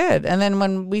what we did. And then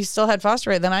when we still had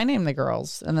foster then I named the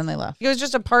girls and then they left. It was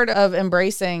just a part of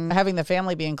embracing having the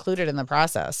family be included in the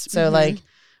process. So like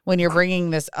when you're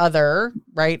bringing this other,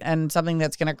 right, and something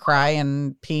that's going to cry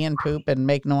and pee and poop and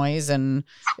make noise and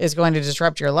is going to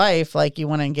disrupt your life, like you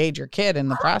want to engage your kid in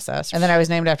the process. And then I was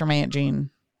named after my Aunt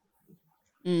Jean.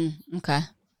 Okay.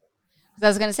 I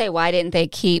was going to say, why didn't they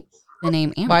keep the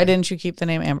name Amber? Why didn't you keep the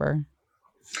name Amber?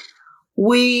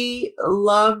 We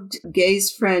loved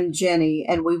Gay's friend Jenny,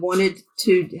 and we wanted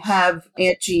to have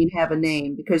Aunt Jean have a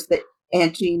name because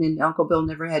Aunt Jean and Uncle Bill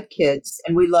never had kids,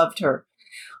 and we loved her.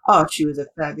 Oh, she was a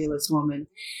fabulous woman.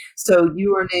 So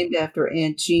you are named after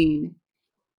Aunt Jean.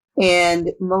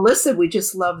 And Melissa, we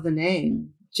just love the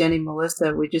name. Jenny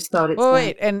Melissa. We just thought it's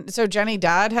wait, and so Jenny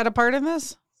Dodd had a part in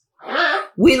this?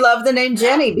 We love the name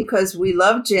Jenny because we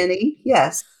love Jenny.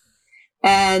 Yes.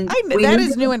 And that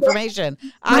is new information.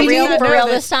 For real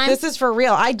this time? This is for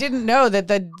real. I didn't know that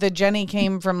the Jenny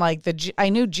came from like I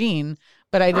knew Jean,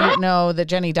 but I didn't know that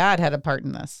Jenny Dodd had a part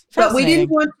in this. But we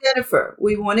didn't want Jennifer.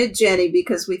 We wanted Jenny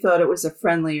because we thought it was a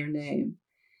friendlier name.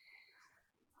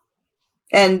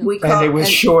 And it was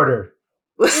shorter.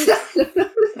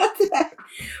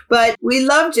 But we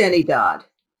love Jenny Dodd.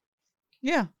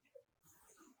 Yeah.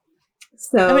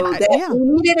 So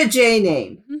we needed a J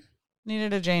name.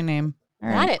 Needed a J name. All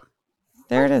right. Got it.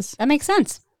 There it is. That makes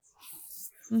sense.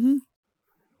 Mm-hmm.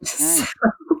 Right.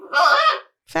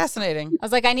 Fascinating. I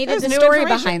was like, I needed There's the new story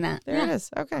information. behind that. There it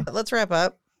is. Okay. Let's wrap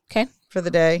up. Okay. For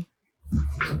the day.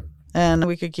 And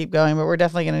we could keep going, but we're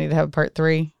definitely going to need to have part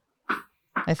 3,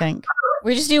 I think.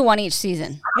 We just do one each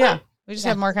season. Yeah. We just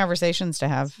have more conversations to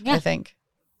have, I think.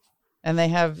 And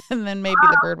then maybe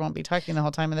the bird won't be talking the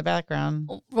whole time in the background.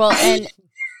 Well, and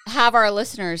have our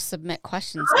listeners submit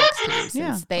questions next time.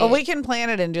 Since Well, we can plan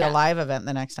it and do a live event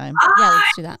the next time. Yeah,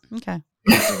 let's do that. Okay.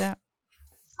 Let's do that.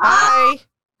 Bye.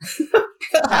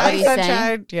 Bye, you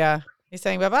sunshine. Yeah. He's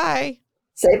saying bye-bye.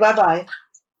 Say bye-bye.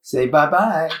 Say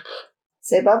bye-bye.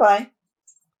 Say bye-bye.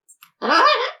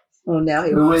 Oh, now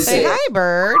he wants to say hi,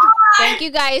 bird. Thank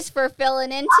you guys for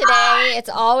filling in today. It's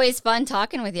always fun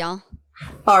talking with y'all.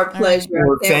 Our pleasure.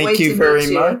 Well, thank you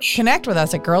very much. Connect with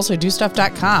us at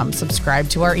girlswhodostuff.com. Subscribe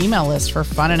to our email list for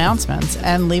fun announcements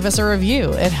and leave us a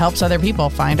review. It helps other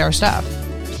people find our stuff.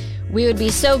 We would be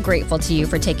so grateful to you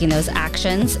for taking those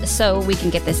actions so we can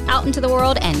get this out into the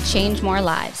world and change more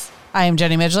lives. I am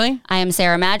Jenny Midgley. I am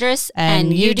Sarah Madras.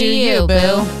 And you do you,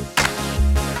 boo.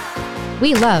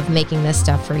 We love making this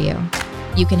stuff for you.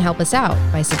 You can help us out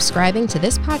by subscribing to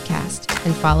this podcast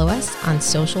and follow us on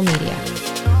social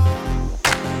media.